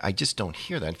often, I just don't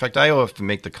hear that. In fact, I have to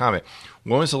make the comment,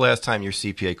 when was the last time your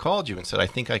CPA called you and said, I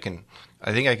think I can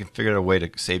figure out a way to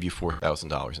save you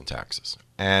 $4,000 in taxes?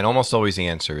 And almost always the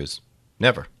answer is,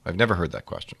 never. I've never heard that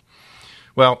question.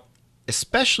 Well,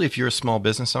 especially if you're a small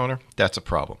business owner, that's a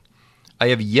problem. I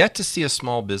have yet to see a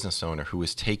small business owner who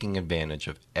is taking advantage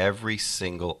of every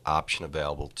single option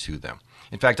available to them.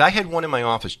 In fact, I had one in my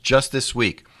office just this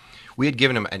week. We had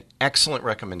given him an excellent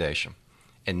recommendation.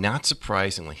 And not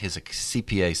surprisingly, his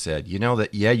CPA said,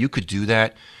 you could do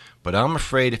that, but I'm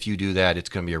afraid if you do that, it's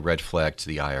going to be a red flag to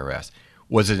the IRS.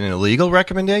 Was it an illegal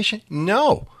recommendation?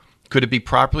 No. Could it be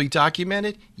properly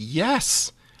documented?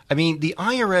 Yes. I mean, the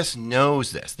IRS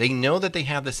knows this. They know that they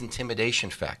have this intimidation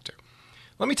factor.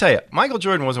 Let me tell you, Michael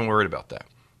Jordan wasn't worried about that.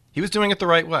 He was doing it the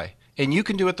right way. And you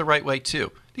can do it the right way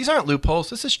too. These aren't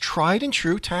loopholes. This is tried and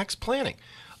true tax planning.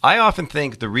 I often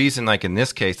think the reason, like in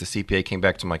this case, the CPA came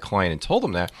back to my client and told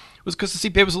him that was because the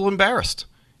CPA was a little embarrassed.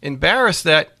 Embarrassed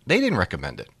that they didn't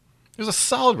recommend it. It was a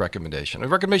solid recommendation, a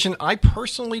recommendation I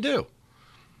personally do.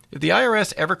 If the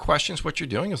IRS ever questions what you're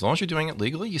doing, as long as you're doing it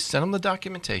legally, you send them the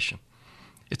documentation.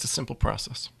 It's a simple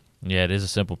process. Yeah, it is a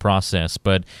simple process,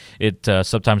 but it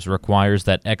sometimes requires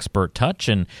that expert touch,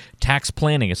 and tax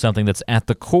planning is something that's at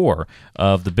the core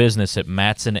of the business at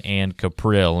Mattson and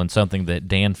Caprill, and something that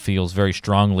Dan feels very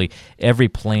strongly every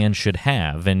plan should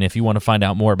have. And if you want to find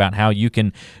out more about how you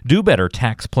can do better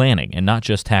tax planning and not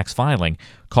just tax filing,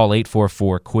 call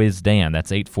 844-QUIZ-DAN.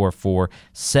 That's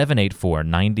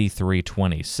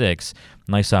 844-784-9326.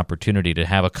 Nice opportunity to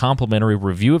have a complimentary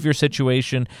review of your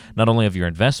situation, not only of your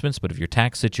investments, but of your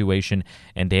tax situation.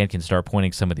 And Dan can start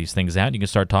pointing some of these things out. You can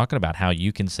start talking about how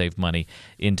you can save money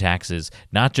in taxes,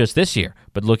 not just this year,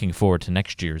 but looking forward to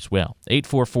next year as well.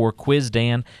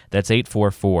 844-QUIZ-DAN. That's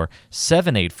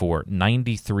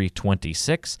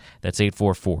 844-784-9326. That's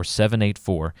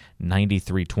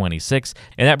 844-784-9326.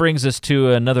 And that brings us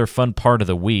to another fun part of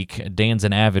the week. Dan's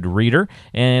an avid reader,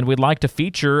 and we'd like to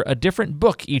feature a different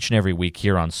book each and every week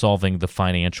here on Solving the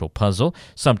Financial Puzzle,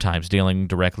 sometimes dealing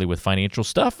directly with financial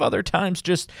stuff, other times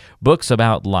just books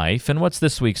about life. And what's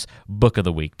this week's book of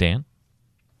the week, Dan?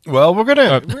 Well, we're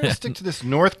gonna stick to this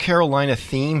North Carolina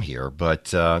theme here, but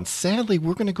sadly,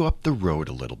 we're gonna go up the road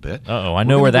a little bit. I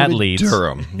know where that leads.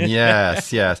 Durham,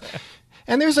 yes.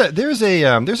 And there's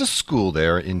a school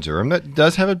there in Durham that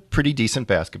does have a pretty decent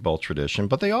basketball tradition,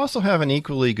 but they also have an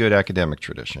equally good academic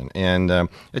tradition. And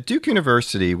at Duke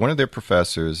University, one of their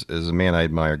professors is a man I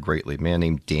admire greatly, a man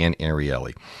named Dan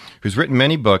Ariely, who's written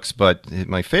many books, but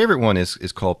my favorite one is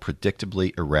called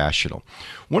Predictably Irrational.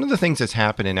 One of the things that's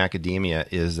happened in academia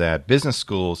is that business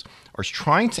schools are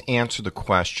trying to answer the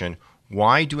question,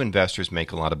 why do investors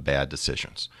make a lot of bad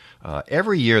decisions?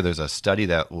 Every year there's a study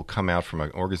that will come out from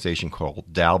an organization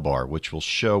called Dalbar, which will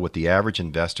show what the average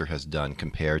investor has done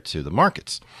compared to the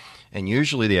markets. And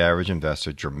usually the average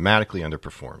investor dramatically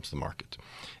underperforms the market.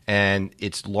 And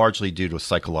it's largely due to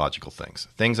psychological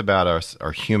things about us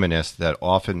are humanists that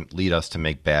often lead us to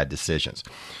make bad decisions.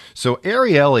 So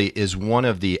Ariely is one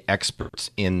of the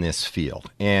experts in this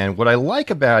field. And what I like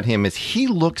about him is he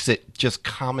looks at just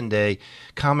common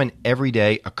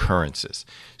everyday occurrences.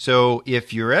 So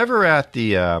if you're ever at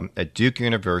Duke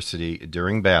University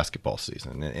during basketball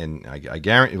season, and I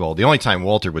guarantee, well, the only time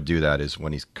Walter would do that is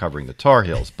when he's covering the Tar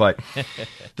Heels, but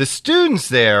the students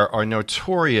there are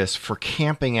notorious for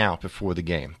camping out before the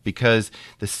game because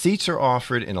the seats are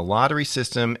offered in a lottery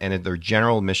system and they're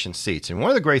general admission seats. And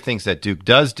one of the great things that Duke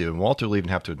does do, and Walter will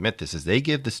even have to admit this, is they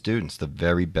give the students the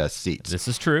very best seats. This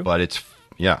is true. But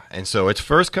and so it's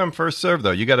first come, first serve,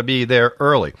 though. You got to be there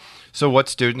early. So what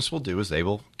students will do is they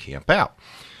will camp out.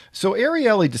 So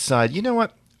Ariely decided, you know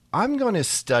what? I'm going to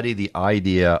study the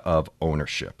idea of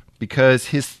ownership because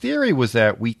his theory was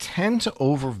that we tend to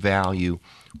overvalue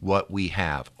what we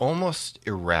have almost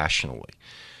irrationally.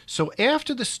 So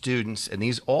after the students,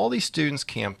 and all these students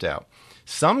camped out,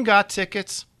 some got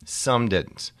tickets, some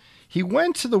didn't. He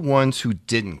went to the ones who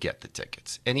didn't get the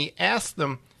tickets, and he asked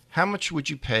them, how much would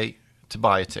you pay to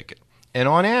buy a ticket? And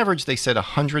on average, they said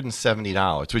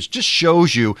 $170, which just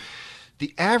shows you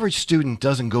the average student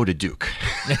doesn't go to Duke.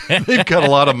 They've got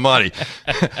a lot of money.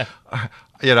 If I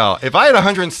had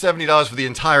 $170 for the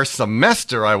entire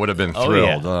semester, I would have been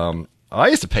thrilled. Oh, yeah. I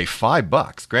used to pay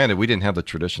 $5. Granted, we didn't have the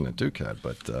tradition that Duke had,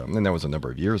 but and that was a number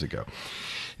of years ago.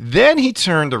 Then he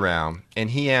turned around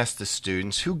and he asked the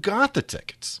students who got the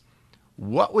tickets,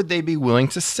 what would they be willing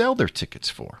to sell their tickets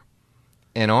for?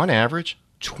 And on average,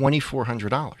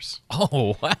 $2,400.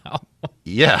 Oh, wow.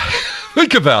 Yeah.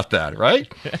 Think about that,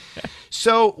 right?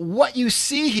 So what you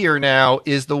see here now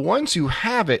is the ones who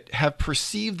have it have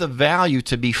perceived the value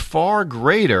to be far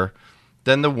greater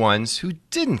than the ones who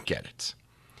didn't get it.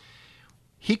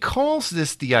 He calls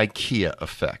this the IKEA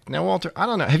effect. Now, Walter, I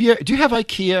don't know. Do you have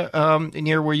IKEA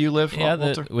near where you live,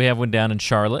 Walter? We have one down in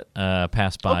Charlotte,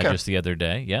 passed by just the other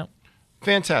day. Yeah.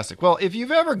 Fantastic. Well, if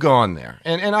you've ever gone there,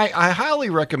 and I highly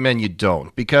recommend you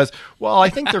don't, because while I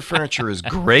think their furniture is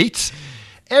great,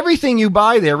 everything you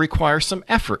buy there requires some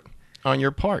effort on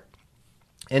your part.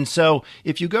 And so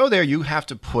if you go there, you have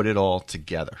to put it all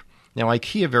together. Now,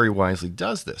 IKEA very wisely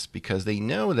does this because they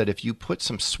know that if you put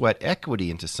some sweat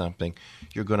equity into something,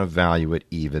 you're going to value it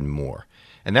even more.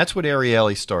 And that's what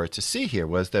Ariely started to see here,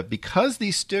 was that because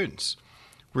these students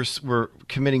were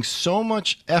committing so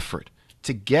much effort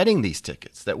to getting these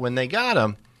tickets, that when they got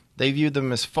them, they viewed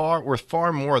them as worth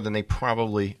far more than they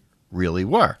probably really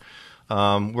were.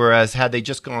 Whereas had they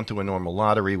just gone through a normal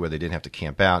lottery where they didn't have to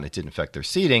camp out and it didn't affect their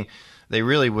seating, they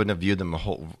really wouldn't have viewed them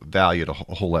valued a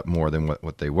whole lot more than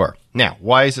what they were. Now,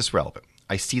 why is this relevant?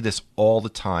 I see this all the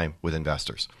time with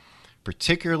investors,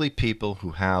 particularly people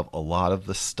who have a lot of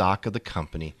the stock of the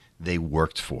company they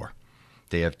worked for.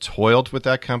 They have toiled with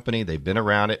that company. They've been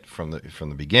around it from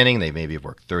the beginning. They maybe have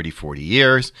worked 30, 40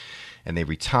 years, and they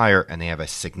retire, and they have a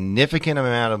significant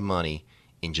amount of money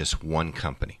in just one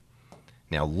company.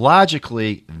 Now,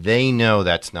 logically, they know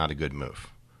that's not a good move.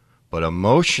 But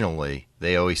emotionally,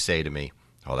 they always say to me,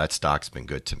 oh, that stock's been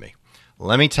good to me.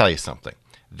 Let me tell you something.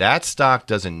 That stock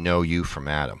doesn't know you from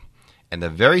Adam. And the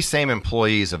very same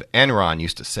employees of Enron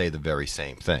used to say the very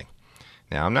same thing.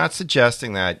 Now, I'm not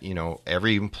suggesting that,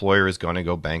 every employer is going to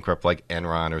go bankrupt like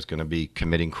Enron or is going to be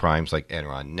committing crimes like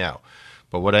Enron. No.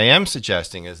 But what I am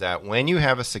suggesting is that when you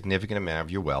have a significant amount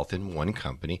of your wealth in one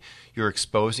company, you're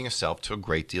exposing yourself to a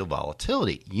great deal of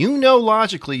volatility. You know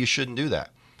logically you shouldn't do that,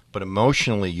 but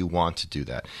emotionally you want to do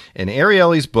that. And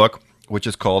Ariely's book, which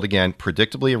is called, again,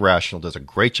 Predictably Irrational, does a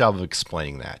great job of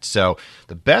explaining that. So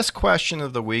the best question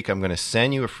of the week, I'm going to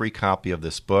send you a free copy of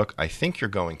this book. I think you're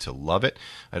going to love it.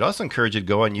 I'd also encourage you to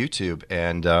go on YouTube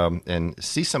and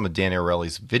see some of Dan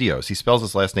Ariely's videos. He spells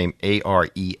his last name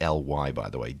Arely, by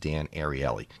the way, Dan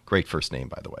Ariely. Great first name,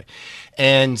 by the way.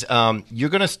 And you're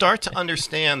going to start to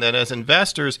understand that as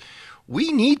investors,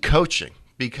 we need coaching.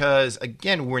 Because,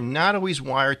 again, we're not always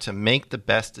wired to make the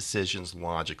best decisions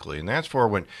logically. And that's for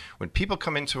when people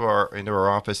come into our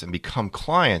office and become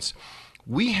clients,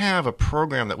 we have a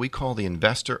program that we call the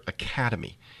Investor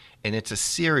Academy. And it's a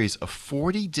series of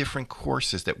 40 different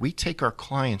courses that we take our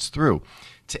clients through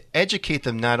to educate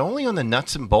them not only on the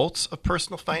nuts and bolts of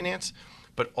personal finance,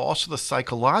 but also the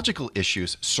psychological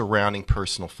issues surrounding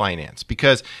personal finance.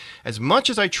 Because as much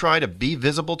as I try to be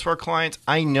visible to our clients,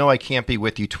 I know I can't be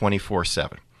with you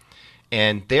 24/7.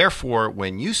 And therefore,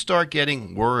 when you start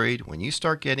getting worried, when you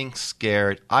start getting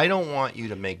scared, I don't want you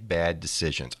to make bad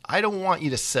decisions. I don't want you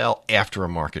to sell after a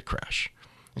market crash.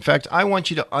 In fact, I want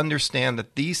you to understand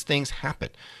that these things happen.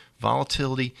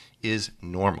 Volatility is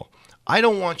normal. I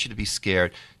don't want you to be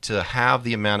scared to have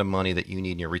the amount of money that you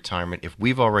need in your retirement if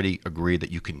we've already agreed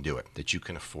that you can do it, that you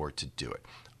can afford to do it.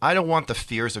 I don't want the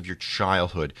fears of your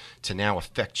childhood to now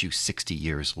affect you 60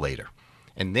 years later.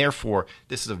 And therefore,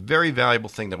 this is a very valuable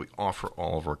thing that we offer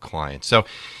all of our clients. So,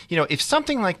 if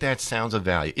something like that sounds of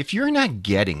value, if you're not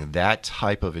getting that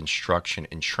type of instruction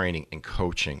and training and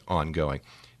coaching ongoing,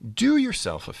 do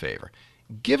yourself a favor.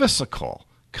 Give us a call.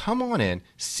 Come on in.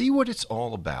 See what it's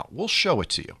all about. We'll show it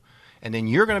to you. And then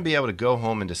you're going to be able to go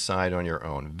home and decide on your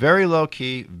own. Very low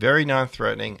key, very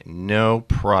non-threatening, no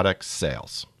product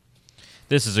sales.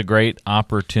 This is a great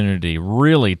opportunity,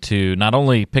 really, to not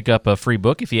only pick up a free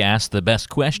book if you ask the best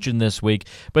question this week,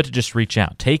 but to just reach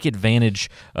out. Take advantage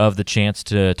of the chance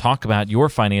to talk about your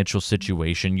financial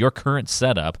situation, your current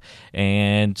setup,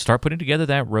 and start putting together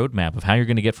that roadmap of how you're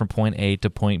going to get from point A to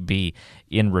point B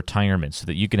in retirement so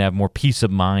that you can have more peace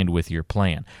of mind with your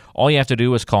plan. All you have to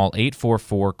do is call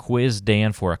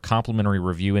 844-QUIZ-DAN for a complimentary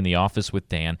review in the office with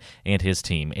Dan and his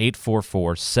team,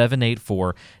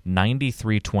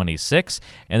 844-784-9326.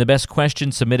 And the best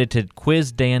question submitted to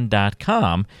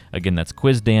quizdan.com. Again, that's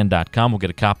quizdan.com. We'll get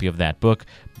a copy of that book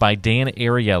by Dan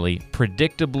Ariely.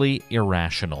 Predictably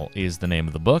Irrational is the name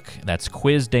of the book. That's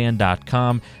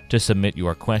quizdan.com to submit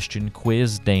your question,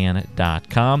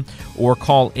 quizdan.com, or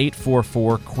call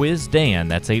 844-QUIZ-DAN.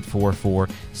 That's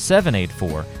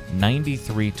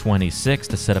 844-784-9326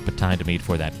 to set up a time to meet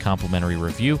for that complimentary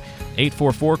review.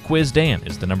 844-QUIZ-DAN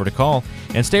is the number to call.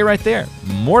 And stay right there.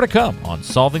 More to come on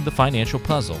Solving the Financial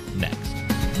Puzzle next.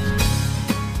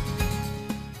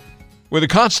 With a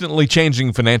constantly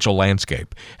changing financial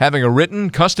landscape, having a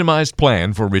written, customized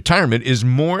plan for retirement is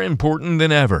more important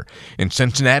than ever. In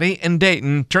Cincinnati and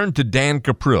Dayton, turn to Dan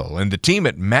Cuprill and the team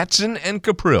at Mattson and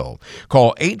Cuprill.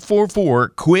 Call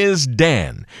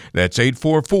 844-QUIZ-DAN. That's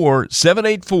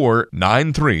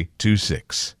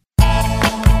 844-784-9326.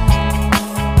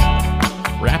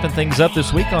 Wrapping things up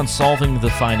this week on Solving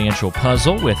the Financial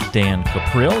Puzzle with Dan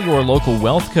Cuprill, your local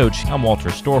wealth coach. I'm Walter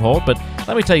Storholt, but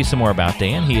let me tell you some more about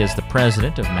Dan. He is the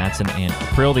president of Mattson and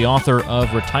Cuprill, the author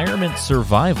of Retirement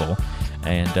Survival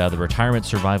and the Retirement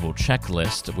Survival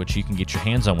Checklist, which you can get your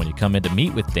hands on when you come in to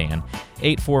meet with Dan.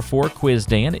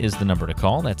 844-QUIZ-DAN is the number to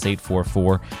call. That's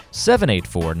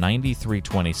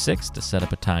 844-784-9326 to set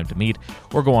up a time to meet,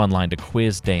 or go online to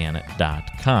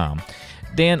quizdan.com.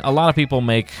 Dan, a lot of people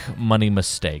make money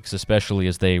mistakes, especially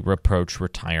as they approach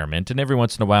retirement. And every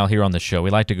once in a while here on the show, we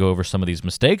like to go over some of these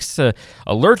mistakes,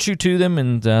 alert you to them,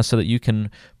 and so that you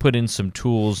can put in some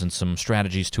tools and some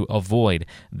strategies to avoid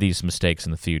these mistakes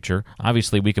in the future.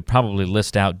 Obviously, we could probably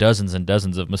list out dozens and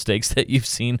dozens of mistakes that you've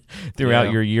seen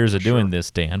throughout your years of doing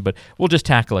this, Dan, but we'll just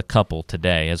tackle a couple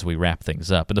today as we wrap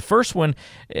things up. And the first one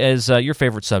is your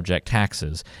favorite subject,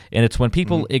 taxes. And it's when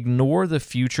people ignore the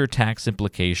future tax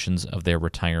implications of their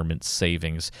retirement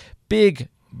savings. Big,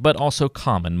 but also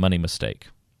common money mistake.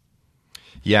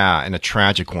 Yeah, and a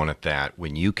tragic one at that.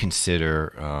 When you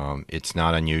consider it's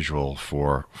not unusual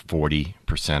for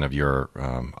 40% of your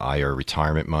IRA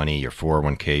retirement money, your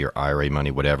 401k, your IRA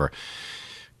money, whatever,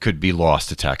 could be lost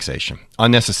to taxation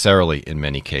unnecessarily in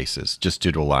many cases, just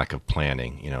due to a lack of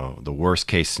planning. You know, the worst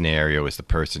case scenario is the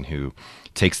person who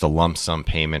takes the lump sum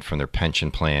payment from their pension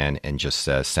plan and just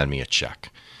says, "Send me a check."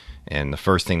 And the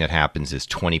first thing that happens is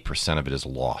 20% of it is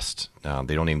lost.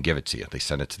 They don't even give it to you. They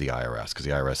send it to the IRS because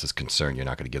the IRS is concerned you're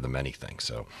not going to give them anything.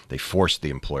 So they force the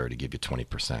employer to give you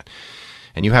 20%.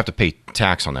 And you have to pay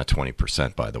tax on that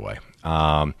 20%, by the way.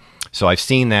 So I've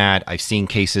seen that. I've seen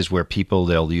cases where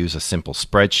they'll use a simple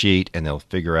spreadsheet and they'll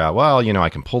figure out, well, I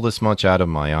can pull this much out of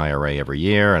my IRA every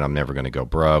year and I'm never going to go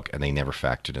broke. And they never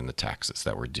factored in the taxes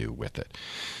that were due with it.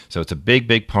 So it's a big,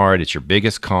 big part. It's your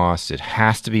biggest cost. It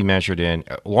has to be measured in,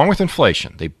 along with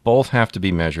inflation. They both have to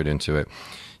be measured into it.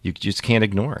 You just can't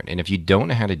ignore it. And if you don't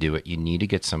know how to do it, you need to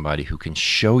get somebody who can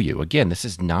show you. Again, this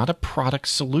is not a product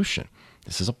solution.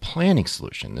 This is a planning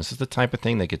solution. This is the type of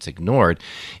thing that gets ignored.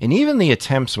 And even the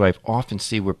attempts I often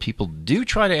see where people do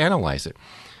try to analyze it,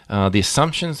 the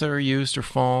assumptions that are used are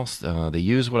false. They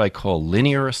use what I call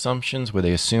linear assumptions, where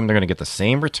they assume they're going to get the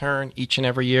same return each and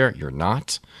every year. You're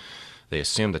not. They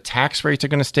assume the tax rates are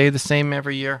going to stay the same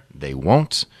every year. They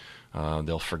won't.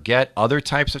 They'll forget other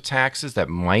types of taxes that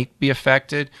might be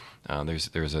affected.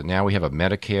 Now we have a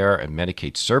Medicare and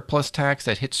Medicaid surplus tax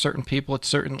that hits certain people at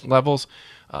certain levels.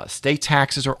 State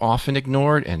taxes are often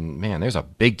ignored, and man, there's a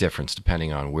big difference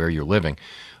depending on where you're living.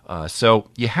 So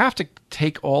you have to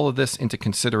take all of this into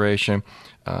consideration.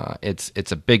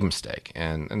 It's a big mistake,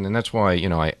 and that's why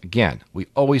we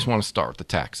always want to start with the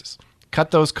taxes.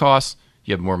 Cut those costs.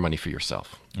 You have more money for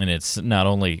yourself. And it's not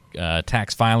only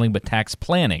tax filing, but tax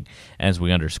planning, as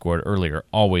we underscored earlier,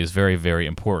 always very, very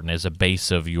important as a base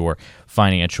of your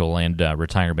financial and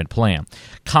retirement plan.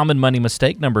 Common money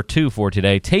mistake number 2 for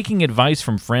today, taking advice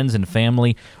from friends and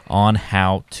family on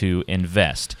how to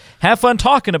invest. Have fun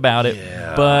talking about it,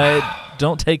 but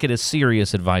don't take it as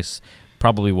serious advice,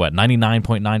 probably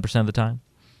 99.9% of the time?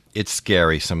 It's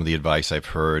scary, some of the advice I've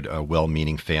heard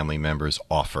well-meaning family members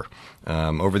offer.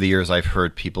 Over the years, I've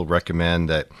heard people recommend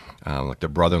that, like their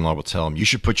brother-in-law will tell them, you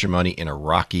should put your money in a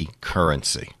rocky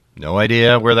currency. No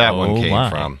idea where that one came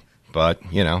from. But,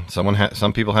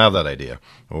 some people have that idea.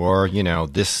 Or,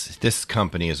 this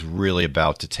company is really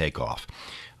about to take off.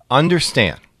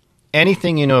 Understand,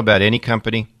 anything you know about any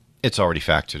company, it's already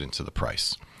factored into the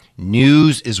price.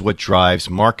 News is what drives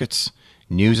markets.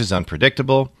 News is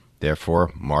unpredictable.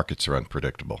 Therefore, markets are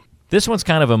unpredictable. This one's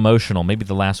kind of emotional, maybe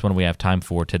the last one we have time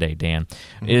for today, Dan.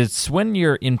 It's when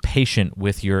you're impatient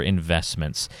with your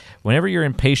investments. Whenever you're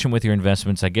impatient with your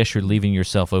investments, I guess you're leaving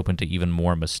yourself open to even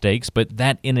more mistakes, but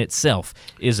that in itself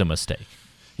is a mistake.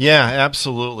 Yeah,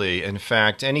 absolutely. In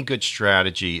fact, any good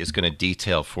strategy is going to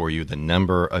detail for you the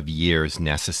number of years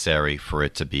necessary for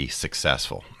it to be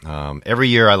successful. Every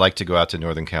year I like to go out to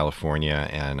Northern California,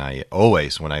 and I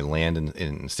always, when I land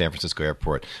in San Francisco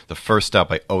Airport, the first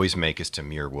stop I always make is to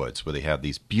Muir Woods, where they have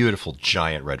these beautiful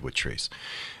giant redwood trees.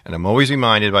 And I'm always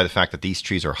reminded by the fact that these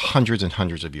trees are hundreds and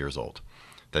hundreds of years old.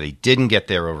 That they didn't get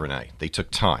there overnight. They took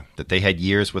time. That they had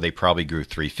years where they probably grew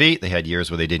 3 feet. They had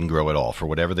years where they didn't grow at all for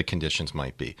whatever the conditions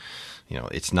might be.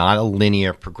 It's not a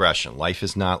linear progression. Life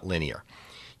is not linear.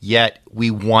 Yet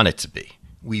we want it to be.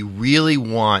 We really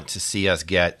want to see us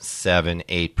get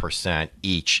 7-8%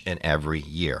 each and every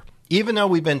year. Even though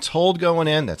we've been told going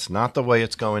in, that's not the way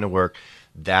it's going to work.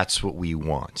 That's what we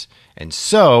want. And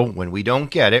so when we don't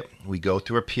get it, we go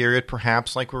through a period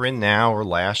perhaps like we're in now or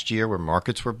last year where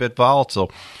markets were a bit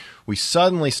volatile. We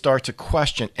suddenly start to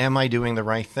question, am I doing the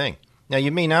right thing? Now,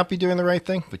 you may not be doing the right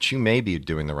thing, but you may be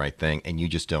doing the right thing and you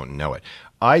just don't know it.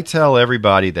 I tell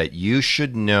everybody that you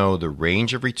should know the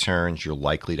range of returns you're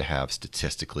likely to have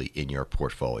statistically in your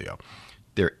portfolio.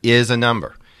 There is a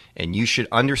number, and you should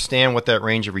understand what that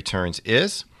range of returns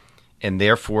is. And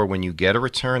therefore, when you get a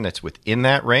return that's within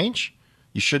that range,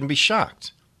 you shouldn't be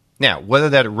shocked. Now, whether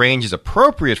that range is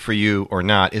appropriate for you or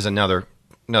not is another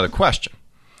question.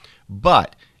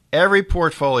 But Every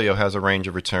portfolio has a range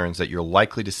of returns that you're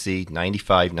likely to see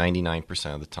 95,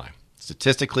 99% of the time.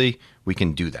 Statistically, we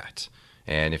can do that.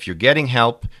 And if you're getting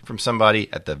help from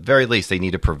somebody, at the very least, they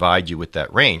need to provide you with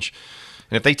that range.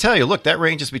 And if they tell you, look, that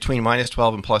range is between minus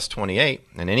 12 and plus 28,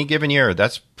 in any given year,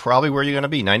 that's probably where you're going to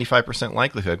be, 95%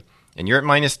 likelihood, and you're at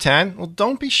minus 10, well,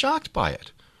 don't be shocked by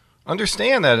it.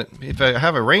 Understand that if I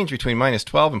have a range between minus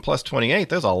 12 and plus 28,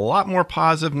 there's a lot more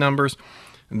positive numbers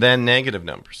than negative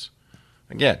numbers.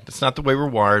 Again, that's not the way we're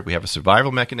wired. We have a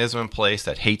survival mechanism in place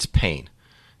that hates pain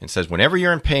and says whenever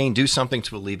you're in pain, do something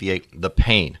to alleviate the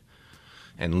pain.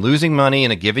 And losing money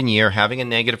in a given year, having a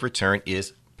negative return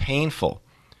is painful.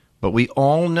 But we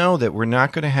all know that we're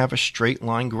not going to have a straight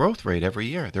line growth rate every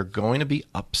year. There are going to be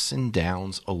ups and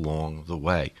downs along the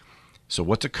way. So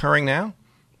what's occurring now?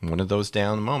 One of those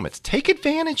down moments. Take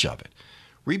advantage of it.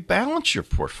 Rebalance your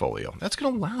portfolio. That's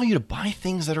going to allow you to buy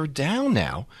things that are down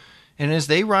now. And as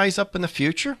they rise up in the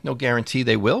future, no guarantee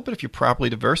they will, but if you're properly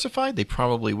diversified, they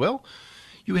probably will,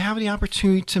 you have the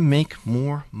opportunity to make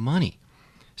more money.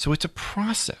 So it's a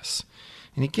process.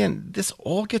 And again, this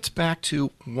all gets back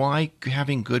to why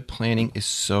having good planning is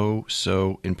so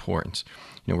important.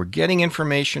 We're getting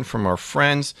information from our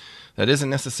friends that isn't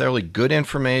necessarily good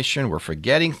information. We're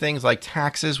forgetting things like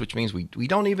taxes, which means we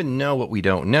don't even know what we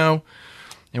don't know,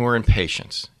 and we're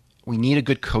impatient. We need a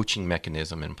good coaching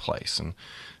mechanism in place, and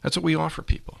that's what we offer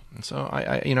people. And so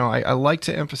I like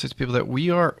to emphasize to people that we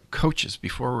are coaches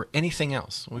before we're anything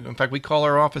else. In fact, we call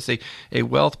our office a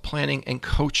wealth planning and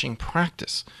coaching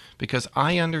practice because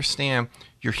I understand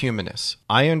your humanness.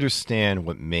 I understand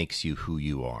what makes you who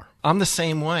you are. I'm the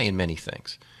same way in many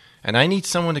things, and I need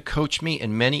someone to coach me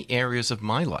in many areas of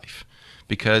my life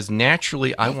because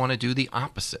naturally I want to do the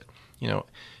opposite.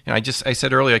 I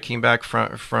said earlier I came back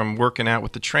from working out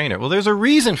with the trainer. Well, there's a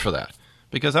reason for that.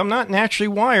 Because I'm not naturally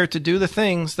wired to do the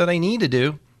things that I need to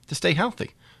do to stay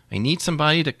healthy. I need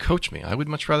somebody to coach me. I would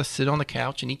much rather sit on the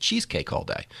couch and eat cheesecake all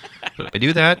day. But if I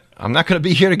do that, I'm not going to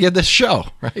be here to give this show,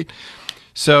 right?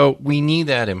 So we need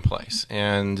that in place.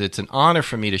 And it's an honor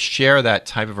for me to share that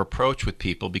type of approach with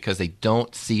people because they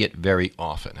don't see it very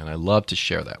often. And I love to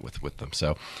share that with them.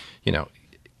 So,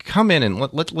 come in and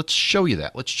let's show you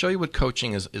that. Let's show you what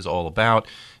coaching is all about,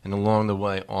 and along the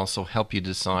way also help you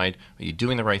decide, are you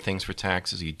doing the right things for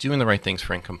taxes? Are you doing the right things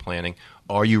for income planning?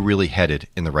 Are you really headed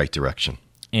in the right direction?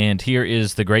 And here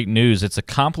is the great news. It's a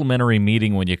complimentary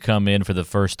meeting when you come in for the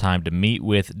first time to meet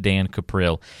with Dan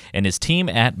Cuprill and his team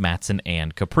at Mattson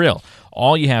and Cuprill.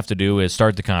 All you have to do is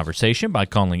start the conversation by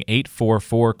calling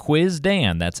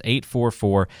 844-QUIZ-DAN. That's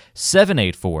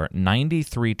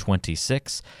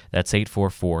 844-784-9326. That's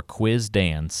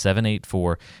 844-QUIZ-DAN,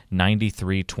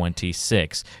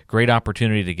 784-9326. Great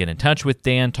opportunity to get in touch with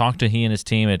Dan, talk to he and his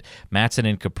team at Mattson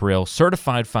and Cuprill,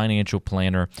 certified financial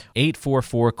planner.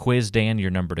 844-QUIZ-DAN,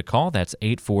 your number to call. That's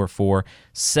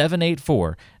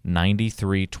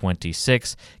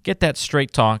 844-784-9326. Get that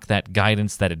straight talk, that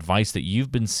guidance, that advice that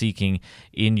you've been seeking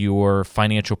in your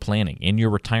financial planning, in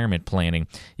your retirement planning.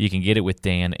 You can get it with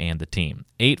Dan and the team.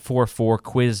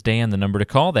 844-QUIZ-DAN, the number to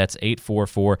call. That's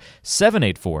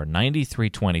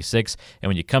 844-784-9326. And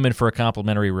when you come in for a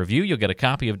complimentary review, you'll get a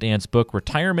copy of Dan's book,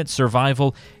 Retirement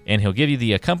Survival, and he'll give you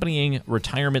the accompanying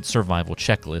retirement survival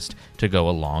checklist to go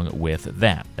along with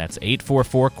that. That's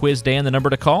 844-QUIZ-DAN, the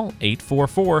number to call,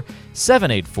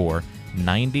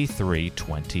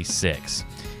 844-784-9326.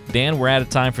 Dan, we're out of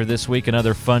time for this week.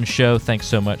 Another fun show. Thanks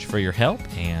so much for your help,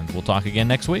 and we'll talk again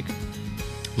next week.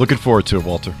 Looking forward to it,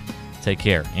 Walter. Take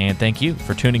care, and thank you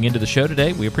for tuning into the show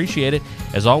today. We appreciate it.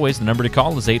 As always, the number to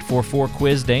call is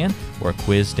 844-QUIZ-DAN or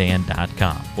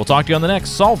QuizDan.com. We'll talk to you on the next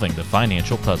Solving the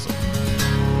Financial Puzzle.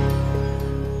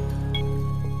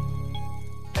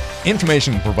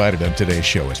 Information provided on today's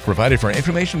show is provided for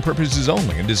information purposes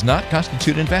only and does not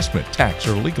constitute investment, tax,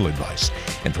 or legal advice.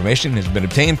 Information has been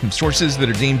obtained from sources that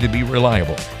are deemed to be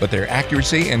reliable, but their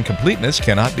accuracy and completeness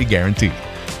cannot be guaranteed.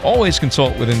 Always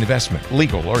consult with an investment,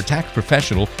 legal, or tax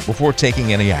professional before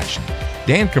taking any action.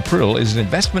 Dan Cuprill is an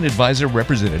investment advisor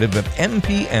representative of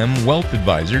MPM Wealth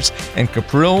Advisors and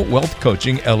Cuprill Wealth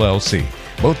Coaching, LLC.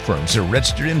 Both firms are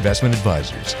registered investment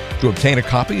advisors. To obtain a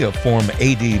copy of Form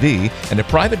ADV and a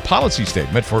private policy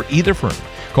statement for either firm,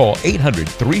 call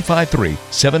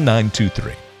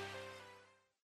 800-353-7923.